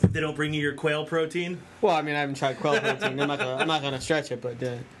 They don't bring you your quail protein? Well, I mean, I haven't tried quail protein. I'm not gonna stretch it, but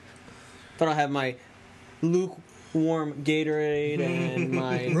if I don't have my lukewarm Gatorade and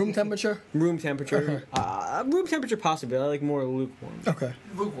my Room temperature? room temperature, room temperature possibly. I like more lukewarm. Okay.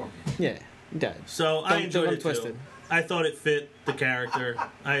 Lukewarm. Yeah, dead. So I enjoyed don't it twist too. I thought it fit the character.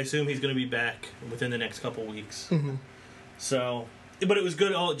 I assume he's going to be back within the next couple weeks. Mm-hmm. So, but it was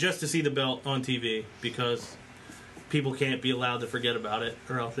good just to see the belt on TV because people can't be allowed to forget about it,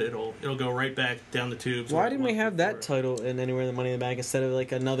 or else it'll go right back down the tubes. Why where it didn't we was have that before. title in Anywhere in the Money in the Bank instead of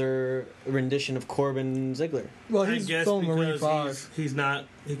like another rendition of Corbin Ziggler? Well, I he's guess filming Marine because 5.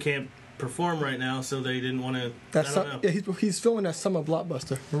 he can't perform right now, so they didn't want to. That's I don't know. yeah, he's filming that summer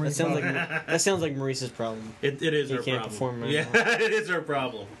blockbuster. Marine That sounds 5. that sounds like Maurice's problem. It is He her can't problem. perform right yeah, now. it is her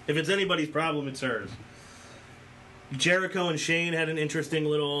problem. If it's anybody's problem, it's hers. Jericho and Shane had an interesting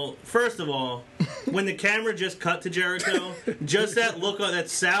little. First of all, when the camera just cut to Jericho, just that look, that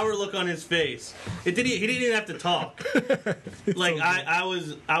sour look on his face. He didn't even have to talk. Like I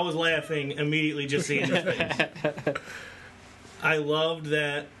was laughing immediately just seeing his face. I loved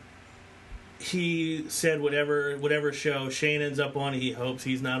that he said whatever show Shane ends up on, he hopes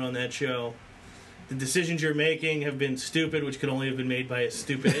he's not on that show. The decisions you're making have been stupid, which could only have been made by a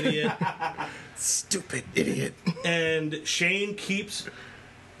stupid idiot. Stupid idiot. And Shane keeps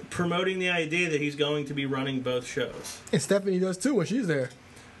promoting the idea that he's going to be running both shows. And Stephanie does too when she's there.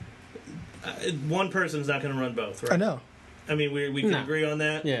 One person's not going to run both, right? I know. I mean, we can No. agree on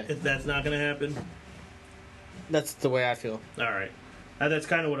that. Yeah. If that's not going to happen, That's the way I feel. all right. That's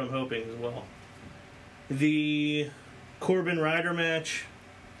kind of what I'm hoping as well. The Corbin Ryder match.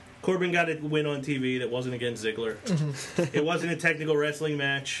 Corbin got a win on TV that wasn't against Ziggler. It wasn't a technical wrestling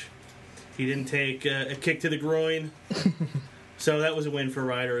match. He didn't take a kick to the groin. So that was a win for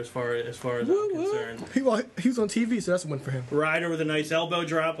Ryder as far as I'm concerned. He was on TV, so that's a win for him. Ryder with a nice elbow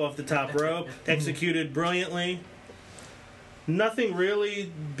drop off the top rope, executed brilliantly. Nothing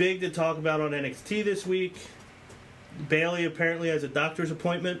really big to talk about on NXT this week. Bailey apparently has a doctor's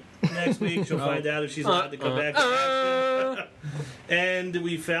appointment next week. She'll find out if she's allowed to come back to action. And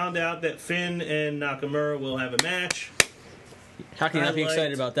we found out that Finn and Nakamura will have a match. How can you not be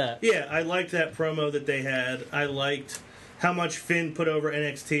excited about that? Yeah, I liked that promo that they had. I liked how much Finn put over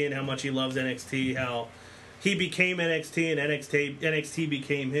NXT and how much he loves NXT, how he became NXT and NXT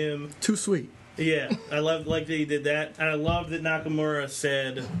became him. Too sweet. Yeah, I loved like that he did that. And I love that Nakamura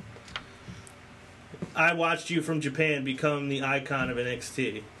said, I watched you from Japan become the icon of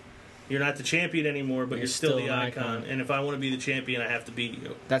NXT. You're not the champion anymore, but you're still the icon. And if I want to be the champion, I have to beat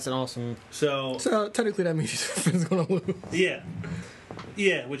you. That's an awesome... So technically that means Finn's going to lose. Yeah.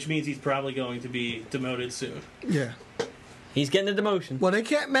 Yeah, which means he's probably going to be demoted soon. Yeah. He's getting the demotion. Well, they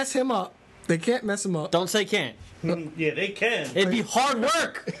can't mess him up. Don't say can't. Yeah, they can. It'd be hard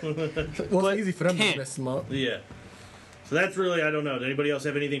work. Well, it's easy for them to mess him up. Yeah. So that's really, I don't know. Did anybody else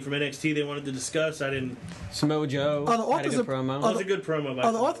have anything from NXT they wanted to discuss? I didn't. Samoa Joe had a good promo. That was a good promo.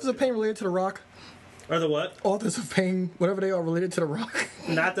 Are the authors of pain related to The Rock? Are the what? Authors of pain, whatever they are, related to The Rock?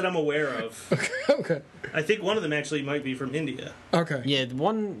 Not that I'm aware of. Okay. I think one of them actually might be from India. Okay. Yeah,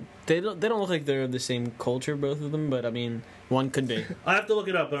 one they don't look like they're of the same culture, both of them. But I mean, one could be. I have to look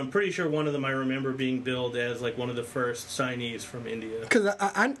it up, but I'm pretty sure one of them I remember being billed as like one of the first signees from India. Because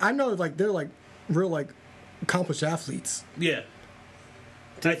I know like they're like real like accomplished athletes. Yeah.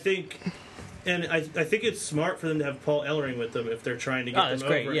 I think, and I think it's smart for them to have Paul Ellering with them if they're trying to get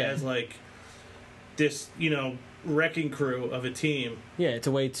them over as like this, wrecking crew of a team. Yeah, it's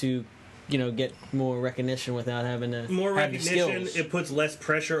a way to, get more recognition without having to more have recognition. the skills. It puts less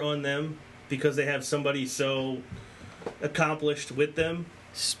pressure on them because they have somebody so accomplished with them.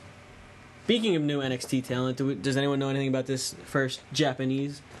 Speaking of new NXT talent, does anyone know anything about this first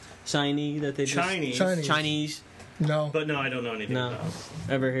Japanese signee that they just... Chinese. No. But no, I don't know anything about.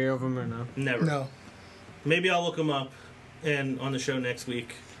 Ever hear of them or no? Never. No. Maybe I'll look them up and on the show next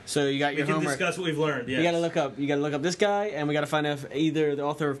week. So you got your homework. We can homework. discuss what we've learned. Yes. You gotta look up this guy, and we gotta find out if either the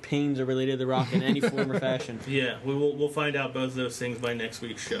author of Pains are related to The Rock in any form or fashion. Yeah, we'll find out both of those things by next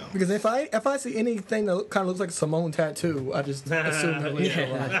week's show. Because if I see anything that kind of looks like a Samoan tattoo, I just assume that relates to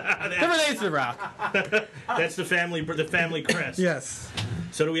The Rock. They're related to The Rock. That's the family crest. Yes.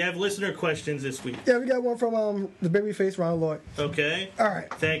 So do we have listener questions this week? Yeah, we got one from the babyface Ronald Lloyd. Okay. All right.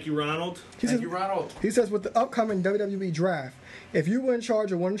 Thank you, Ronald. Thank you, Ronald. He says, with the upcoming WWE draft, if you were in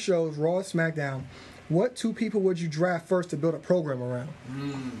charge of one shows, Raw or SmackDown, what two people would you draft first to build a program around?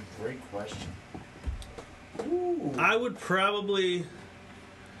 Great question. Ooh. I would probably...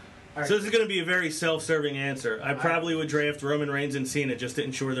 So this is going to be a very self-serving answer. I probably would draft Roman Reigns and Cena just to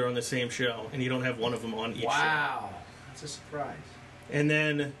ensure they're on the same show, and you don't have one of them on each show. Wow. That's a surprise. And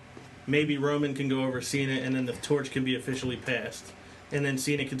then maybe Roman can go over Cena, and then the torch can be officially passed. And then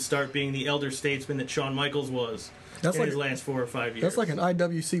Cena can start being the elder statesman that Shawn Michaels was in his last 4 or 5 years. That's like an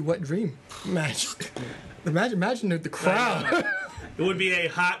IWC Wet Dream match. Imagine the crowd. It would be a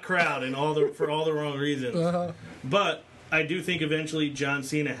hot crowd and for all the wrong reasons. Uh-huh. But I do think eventually John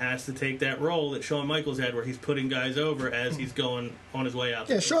Cena has to take that role that Shawn Michaels had, where he's putting guys over as he's going on his way out.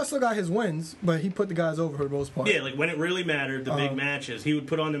 Yeah, Shawn still got his wins, but he put the guys over for the most part. Yeah, like when it really mattered, the big matches, he would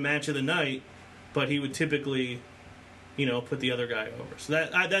put on the match of the night, but he would typically, put the other guy over. So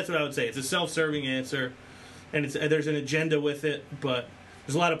that's what I would say. It's a self-serving answer, and there's an agenda with it, but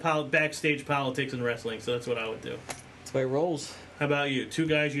there's a lot of backstage politics in wrestling, so that's what I would do. That's the way it rolls. How about you? Two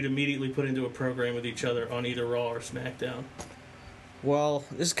guys you'd immediately put into a program with each other on either Raw or SmackDown. Well,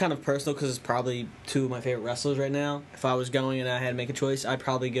 this is kind of personal because it's probably two of my favorite wrestlers right now. If I was going and I had to make a choice, I'd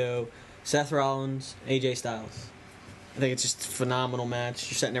probably go Seth Rollins, AJ Styles. I think it's just a phenomenal match.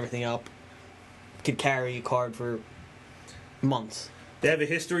 You're setting everything up. Could carry a card for months. They have a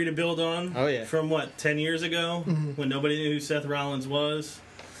history to build on. Oh, yeah. From 10 years ago, when nobody knew who Seth Rollins was.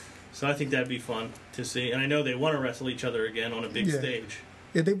 So I think that'd be fun to see. And I know they want to wrestle each other again on a big stage.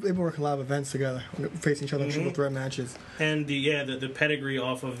 Yeah, they've been working a lot of events together, facing each other in triple threat matches. And the pedigree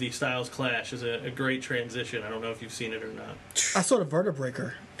off of the Styles Clash is a great transition. I don't know if you've seen it or not. I saw the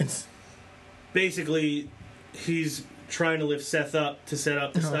Vertebreaker. Basically, he's trying to lift Seth up to set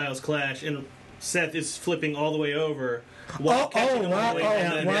up the Styles Clash, and Seth is flipping all the way over. Wow. I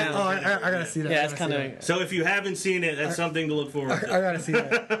gotta see that. Yeah, it's kind of... So if you haven't seen it, that's something to look forward to. I gotta see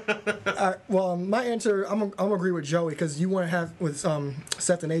that. Well, my answer, I'm gonna agree with Joey, because you want to have, with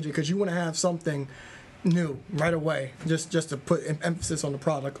Seth and AJ, because you want to have something new right away, just to put emphasis on the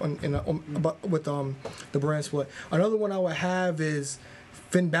product with the brand split. Another one I would have is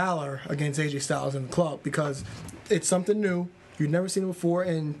Finn Balor against AJ Styles in the club, because it's something new. You've never seen it before,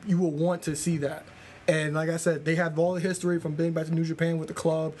 and you will want to see that. And like I said, they have all the history from being back to New Japan with the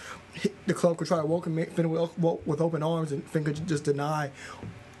club. The club could try to welcome Finn with open arms, and Finn could just deny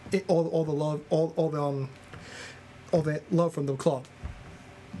all the love, all that love from the club.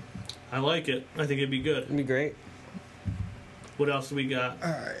 I like it. I think it'd be good. It'd be great. What else do we got? All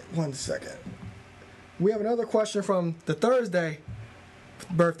right, 1 second. We have another question from the Thursday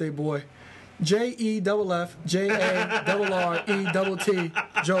birthday boy.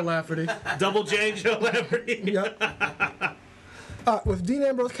 JEFF-JARRET Joe Lafferty. Double J Joe Lafferty. Yep. With Dean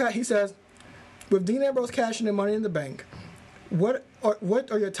Ambrose, he says, with Dean Ambrose cashing in Money in the Bank, what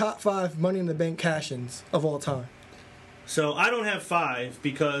are your top 5 Money in the Bank cash-ins of all time? So I don't have 5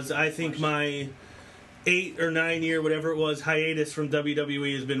 because I think my 8 or 9 year, whatever it was, hiatus from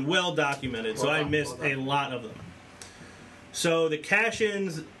WWE has been well documented. So I missed a lot of them. So the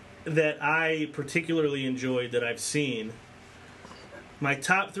cash-ins that I particularly enjoyed that I've seen, my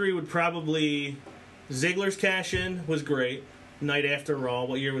top 3 would probably Ziggler's cash-in was great. Night after Raw.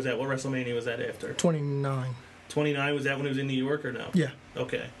 What year was that? What WrestleMania was that after? 29. 29, was that when it was in New York or no? Yeah.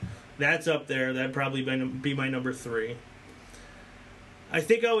 Okay. That's up there. That'd probably be my number 3. I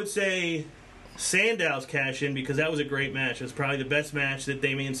think I would say Sandow's cash-in, because that was a great match. It was probably the best match that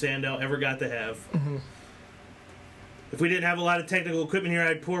Damien Sandow ever got to have. Mm-hmm. If we didn't have a lot of technical equipment here,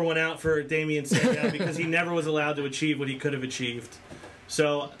 I'd pour one out for Damien Sandow because he never was allowed to achieve what he could have achieved.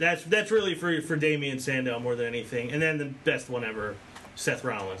 So that's really for Damien Sandow more than anything. And then the best one ever, Seth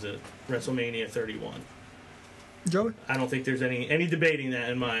Rollins at WrestleMania 31. Joey? I don't think there's any debating that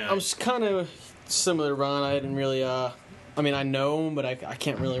in my eyes. I was kind of similar to Ron. I didn't really, I mean, I know, but I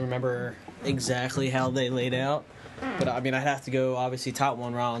can't really remember exactly how they laid out. But, I mean, I'd have to go, obviously, top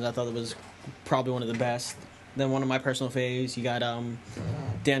 1 Rollins. I thought it was probably one of the best. Then one of my personal faves, you got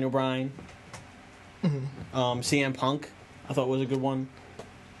Daniel Bryan. Mm-hmm. CM Punk, I thought was a good one.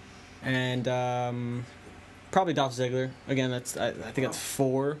 And probably Dolph Ziggler. Again, I think that's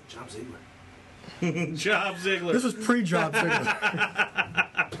 4. Job Ziggler. Job Ziggler. This was pre-Job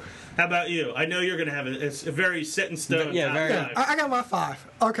Ziggler. How about you? I know you're going to have it's a very set in stone. Yeah, top very. 5. I got my 5.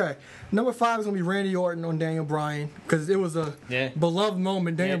 Okay. Number 5 is going to be Randy Orton on Daniel Bryan, because it was a beloved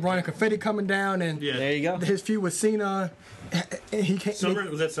moment. Daniel Bryan, confetti coming down, and There you go. his feud with Cena. And he came,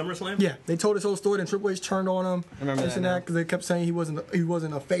 Was that SummerSlam? yeah, they told his whole story, and Triple H turned on him. I remember this that and now. that, because they kept saying he wasn't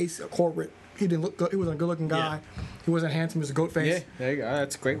a face, a corporate. He didn't look good. He wasn't a good-looking guy. Yeah. He wasn't handsome. He was a goat face. Yeah, there you go.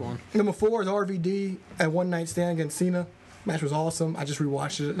 That's a great one. Number 4 is RVD at One Night Stand against Cena. Match was awesome. I just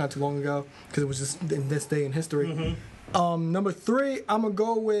rewatched it not too long ago because it was just in this day in history. Mm-hmm. Number 3, I'm gonna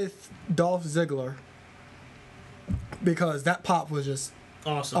go with Dolph Ziggler, because that pop was just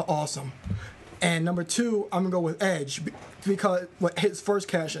Awesome. awesome. And number 2, I'm gonna go with Edge, because his first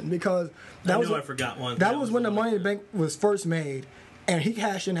cash in, because that I forgot one. That was when the Money in the Bank was first made, and he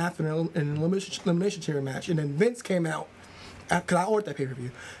cashed in after an elimination chamber match, and then Vince came out, because I ordered that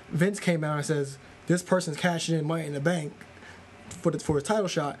pay-per-view. Vince came out and says, this person's cashing in Money in the Bank for his title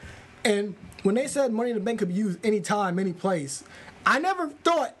shot. And when they said Money in the Bank could be used anytime, any place, I never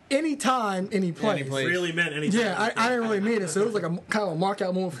thought anytime, any place. really meant anything. Yeah, I didn't really mean it, so it was like a kind of a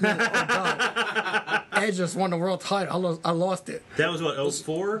mark-out moment for me. Like, oh, God. Edge just won the world title. I lost it. That was what,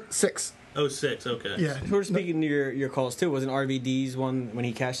 04? 6. 06, okay. Yeah. We're speaking to your calls too. Wasn't RVD's one when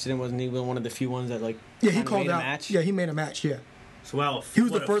he cashed it in? Wasn't he one of the few ones that Yeah, he kinda called made a out. match? Yeah, he made a match, yeah. So, wow. He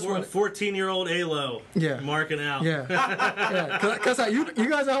was the first one. 14-year-old ALO. Yeah. Marking out. Yeah. Yeah. Because you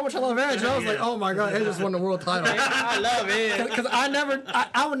guys know how much I love Edge. I was like, oh my God, Edge just won the world title. I love it. Because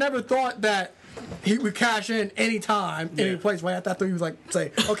I would never thought that he would cash in anytime, any place. Right after I thought he was like,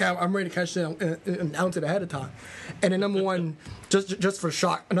 say, okay, I'm ready to cash in and announce it ahead of time. And then number 1, just for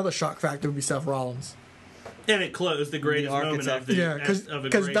shock, another shock factor would be Seth Rollins. And it closed the greatest moment of the Yeah, because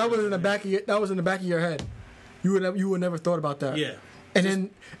that was in the back of your head. You would never thought about that. Yeah. And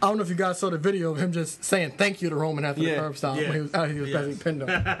then I don't know if you guys saw the video of him just saying thank you to Roman after the curb stop when he was basically pinned him.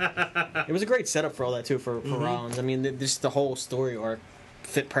 It was a great setup for all that too for Rollins. I mean, just the whole story arc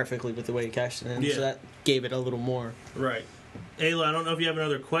fit perfectly with the way he cashed it in, so that gave it a little more. Right. Ayla, I don't know if you have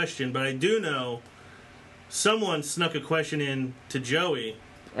another question, but I do know someone snuck a question in to Joey.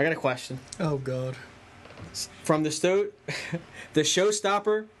 I got a question Oh God. from the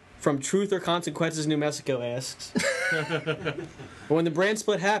showstopper from Truth or Consequences, New Mexico asks, when the brand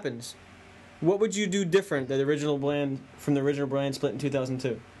split happens, what would you do different than the original brand split in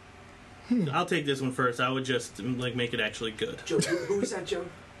 2002? I'll take this one first. I would just make it actually good. Joe, who is that, Joe?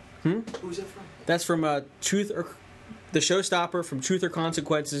 Who's it from? That's from the showstopper from Truth or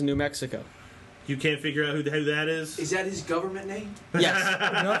Consequences, New Mexico. You can't figure out who that is? Is that his government name?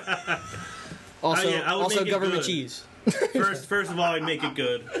 Yes. Also, yeah, I would make it government good. cheese. First of all, I'd make it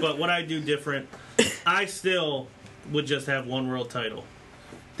good. But what I do different, I still would just have one world title.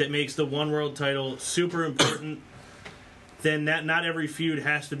 That makes the one world title super important. Then not every feud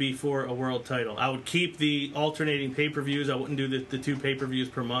has to be for a world title. I would keep the alternating pay-per-views. I wouldn't do the 2 pay-per-views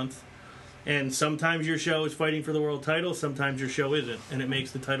per month. And sometimes your show is fighting for the world title, sometimes your show isn't. And it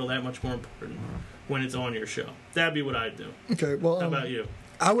makes the title that much more important when it's on your show. That'd be what I'd do. Okay, well, How about you?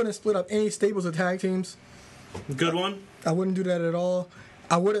 I wouldn't split up any stables of tag teams. Good one? I wouldn't do that at all.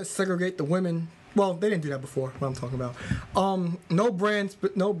 I wouldn't segregate the women. Well, they didn't do that before. What I'm talking about. No brand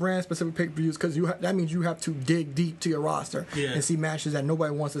specific pay-per-views because that means you have to dig deep to your roster and see matches that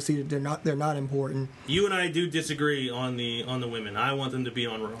nobody wants to see. That they're not important. You and I do disagree on the women. I want them to be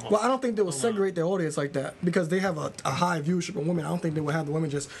on Raw. Well, I don't think they will segregate their audience like that because they have a high viewership of women. I don't think they would have the women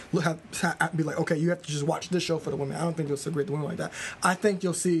just be like, okay, you have to just watch this show for the women. I don't think they'll segregate the women like that. I think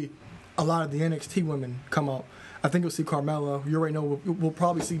you'll see a lot of the NXT women come out. I think you'll see Carmella. You already know we'll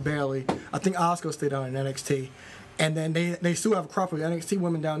probably see Bayley. I think Asuka will stay down in NXT. And then they still have a crop of NXT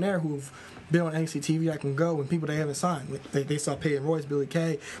women down there who've been on NXT TV that can go and people they haven't signed. They saw Peyton Royce, Billie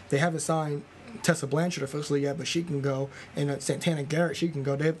Kay. They haven't signed Tessa Blanchard officially yet, but she can go. And Santana Garrett, she can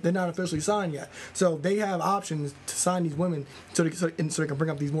go. They're not officially signed yet. So they have options to sign these women so they can bring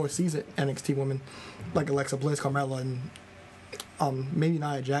up these more seasoned NXT women like Alexa Bliss, Carmella, and maybe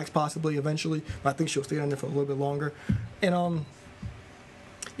Nia Jax possibly eventually, but I think she'll stay on there for a little bit longer. And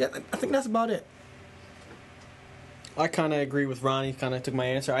yeah, I think that's about it. I kind of agree with Ronnie. Kind of took my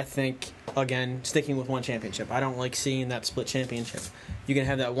answer. I think again, sticking with one championship. I don't like seeing that split championship. You can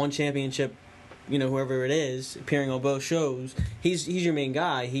have that one championship, whoever it is, appearing on both shows. He's your main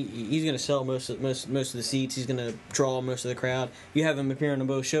guy. He's going to sell most of the seats. He's going to draw most of the crowd. You have him appearing on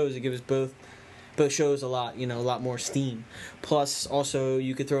both shows. It gives both shows a lot more steam. Plus, also,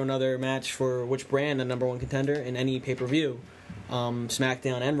 you could throw another match for which brand a number one contender in any pay-per-view.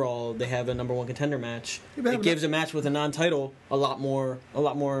 SmackDown and Raw, they have a number one contender match. It gives a match with a non-title a lot more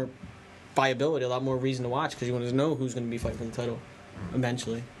viability, a lot more reason to watch because you want to know who's going to be fighting for the title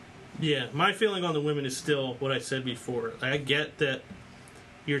eventually. Yeah, my feeling on the women is still what I said before. I get that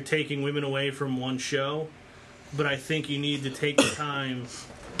you're taking women away from one show, but I think you need to take the time.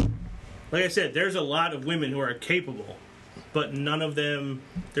 Like I said, there's a lot of women who are capable, but there's none of them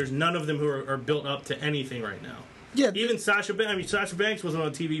who are built up to anything right now. Yeah, even Sasha Banks. I mean, Sasha Banks wasn't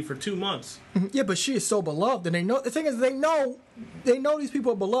on TV for 2 months. Yeah, but she is so beloved, and they know. The thing is, they know these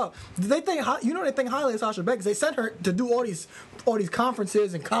people are beloved. They think they think highly of Sasha Banks. They sent her to do all these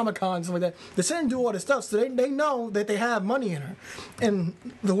conferences and Comic Cons and stuff like that. They sent her to do all this stuff, so they know that they have money in her. And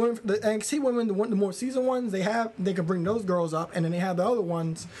the NXT women, the more seasoned ones, they can bring those girls up, and then they have the other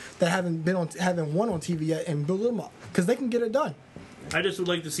ones that haven't won on TV yet, and build them up because they can get it done. I just would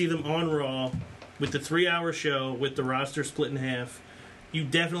like to see them on Raw. With the 3-hour show, with the roster split in half, you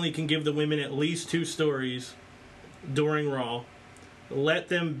definitely can give the women at least 2 stories during Raw. Let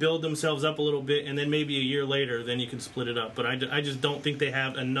them build themselves up a little bit, and then maybe a year later, then you can split it up. But I just don't think they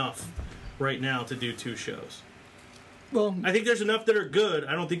have enough right now to do 2 shows. Well, I think there's enough that are good.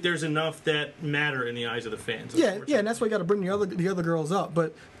 I don't think there's enough that matter in the eyes of the fans. Yeah, and that's why you got to bring the other girls up.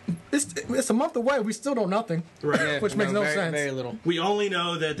 But it's a month away. We still know nothing, right? Which makes no very, sense. Very little. We only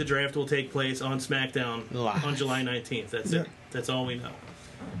know that the draft will take place on SmackDown on July 19th. That's it. That's all we know.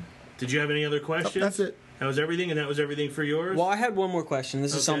 Did you have any other questions? That's it. That was everything, and that was everything for yours? Well, I had one more question.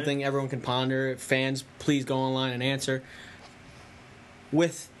 This is something everyone can ponder. Fans, please go online and answer.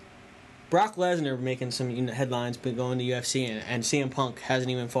 With Brock Lesnar making some headlines, but going to UFC, and CM Punk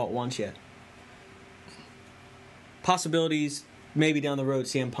hasn't even fought once yet. Possibilities, maybe down the road,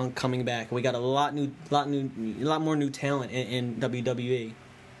 CM Punk coming back. We got a lot more new talent in WWE.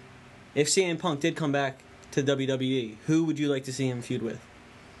 If CM Punk did come back to WWE, who would you like to see him feud with?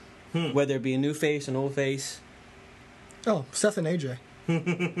 Whether it be a new face, an old face. Oh, Seth and AJ.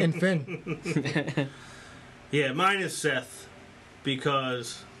 And Finn. Yeah, mine is Seth,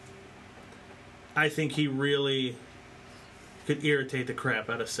 because I think he really could irritate the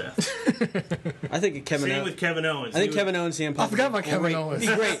crap out of Seth. I think Kevin Owens. Same with Kevin Owens. I think Kevin Owens and CM Punk. I forgot about Kevin Owens.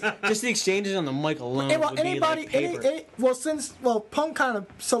 It'd be great. Just the exchanges on the mic alone would be like paper. Punk kind of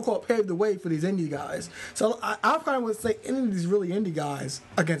so-called paved the way for these indie guys. So I kind of would say any of these really indie guys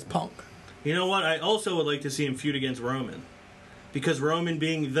against Punk. You know what? I also would like to see him feud against Roman. Because Roman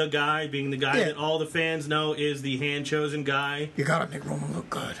being the guy that all the fans know is the hand-chosen guy. You gotta make Roman look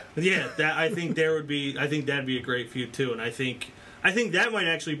good. Yeah, I think that'd be a great feud too, and I think I think that might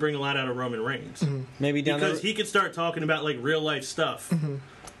actually bring a lot out of Roman Reigns Maybe down because the he could start talking about like real life stuff,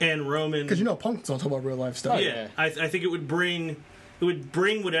 and Roman. Because Punk's don't talk about real life stuff. Yeah, I think it would bring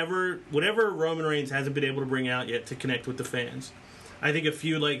whatever Roman Reigns hasn't been able to bring out yet to connect with the fans. I think a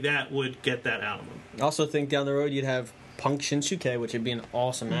feud like that would get that out of him. I also think down the road you'd have Punk Shinsuke, which would be an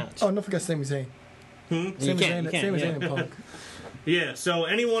awesome match. Oh, don't forget Sami Zayn. You Sami can't, Zayn and Punk. Yeah, so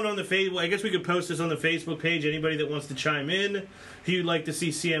anyone on the Facebook, I guess we could post this on the Facebook page. Anybody that wants to chime in, who you'd like to see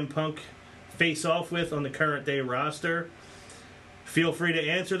CM Punk face off with on the current day roster, feel free to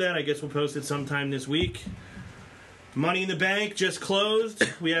answer that. I guess we'll post it sometime this week. Money in the Bank just closed.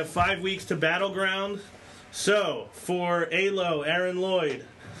 We have 5 weeks to Battleground. So, for Alo, Aaron Lloyd,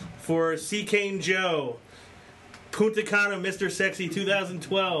 for C. Kane Joe, Punta Cana, Mr. Sexy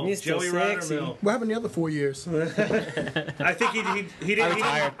 2012, Mr. Joey Sexy. Rottermill. What happened the other 4 years? I think he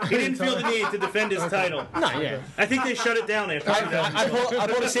didn't feel the need to defend his title. No, yeah. I think they shut it down after that. I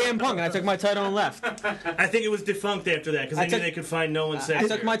pulled a CM Punk and I took my title and left. I think it was defunct after that because they knew they could find no one I sexier.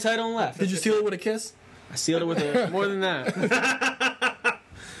 took my title and left. Did you steal it with a kiss? I sealed it with more than that.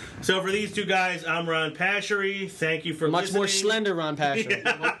 So for these two guys, I'm Ron Pashery. Thank you for Much listening. more slender Ron Pasher.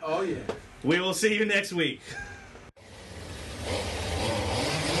 Oh, yeah. We will see you next week.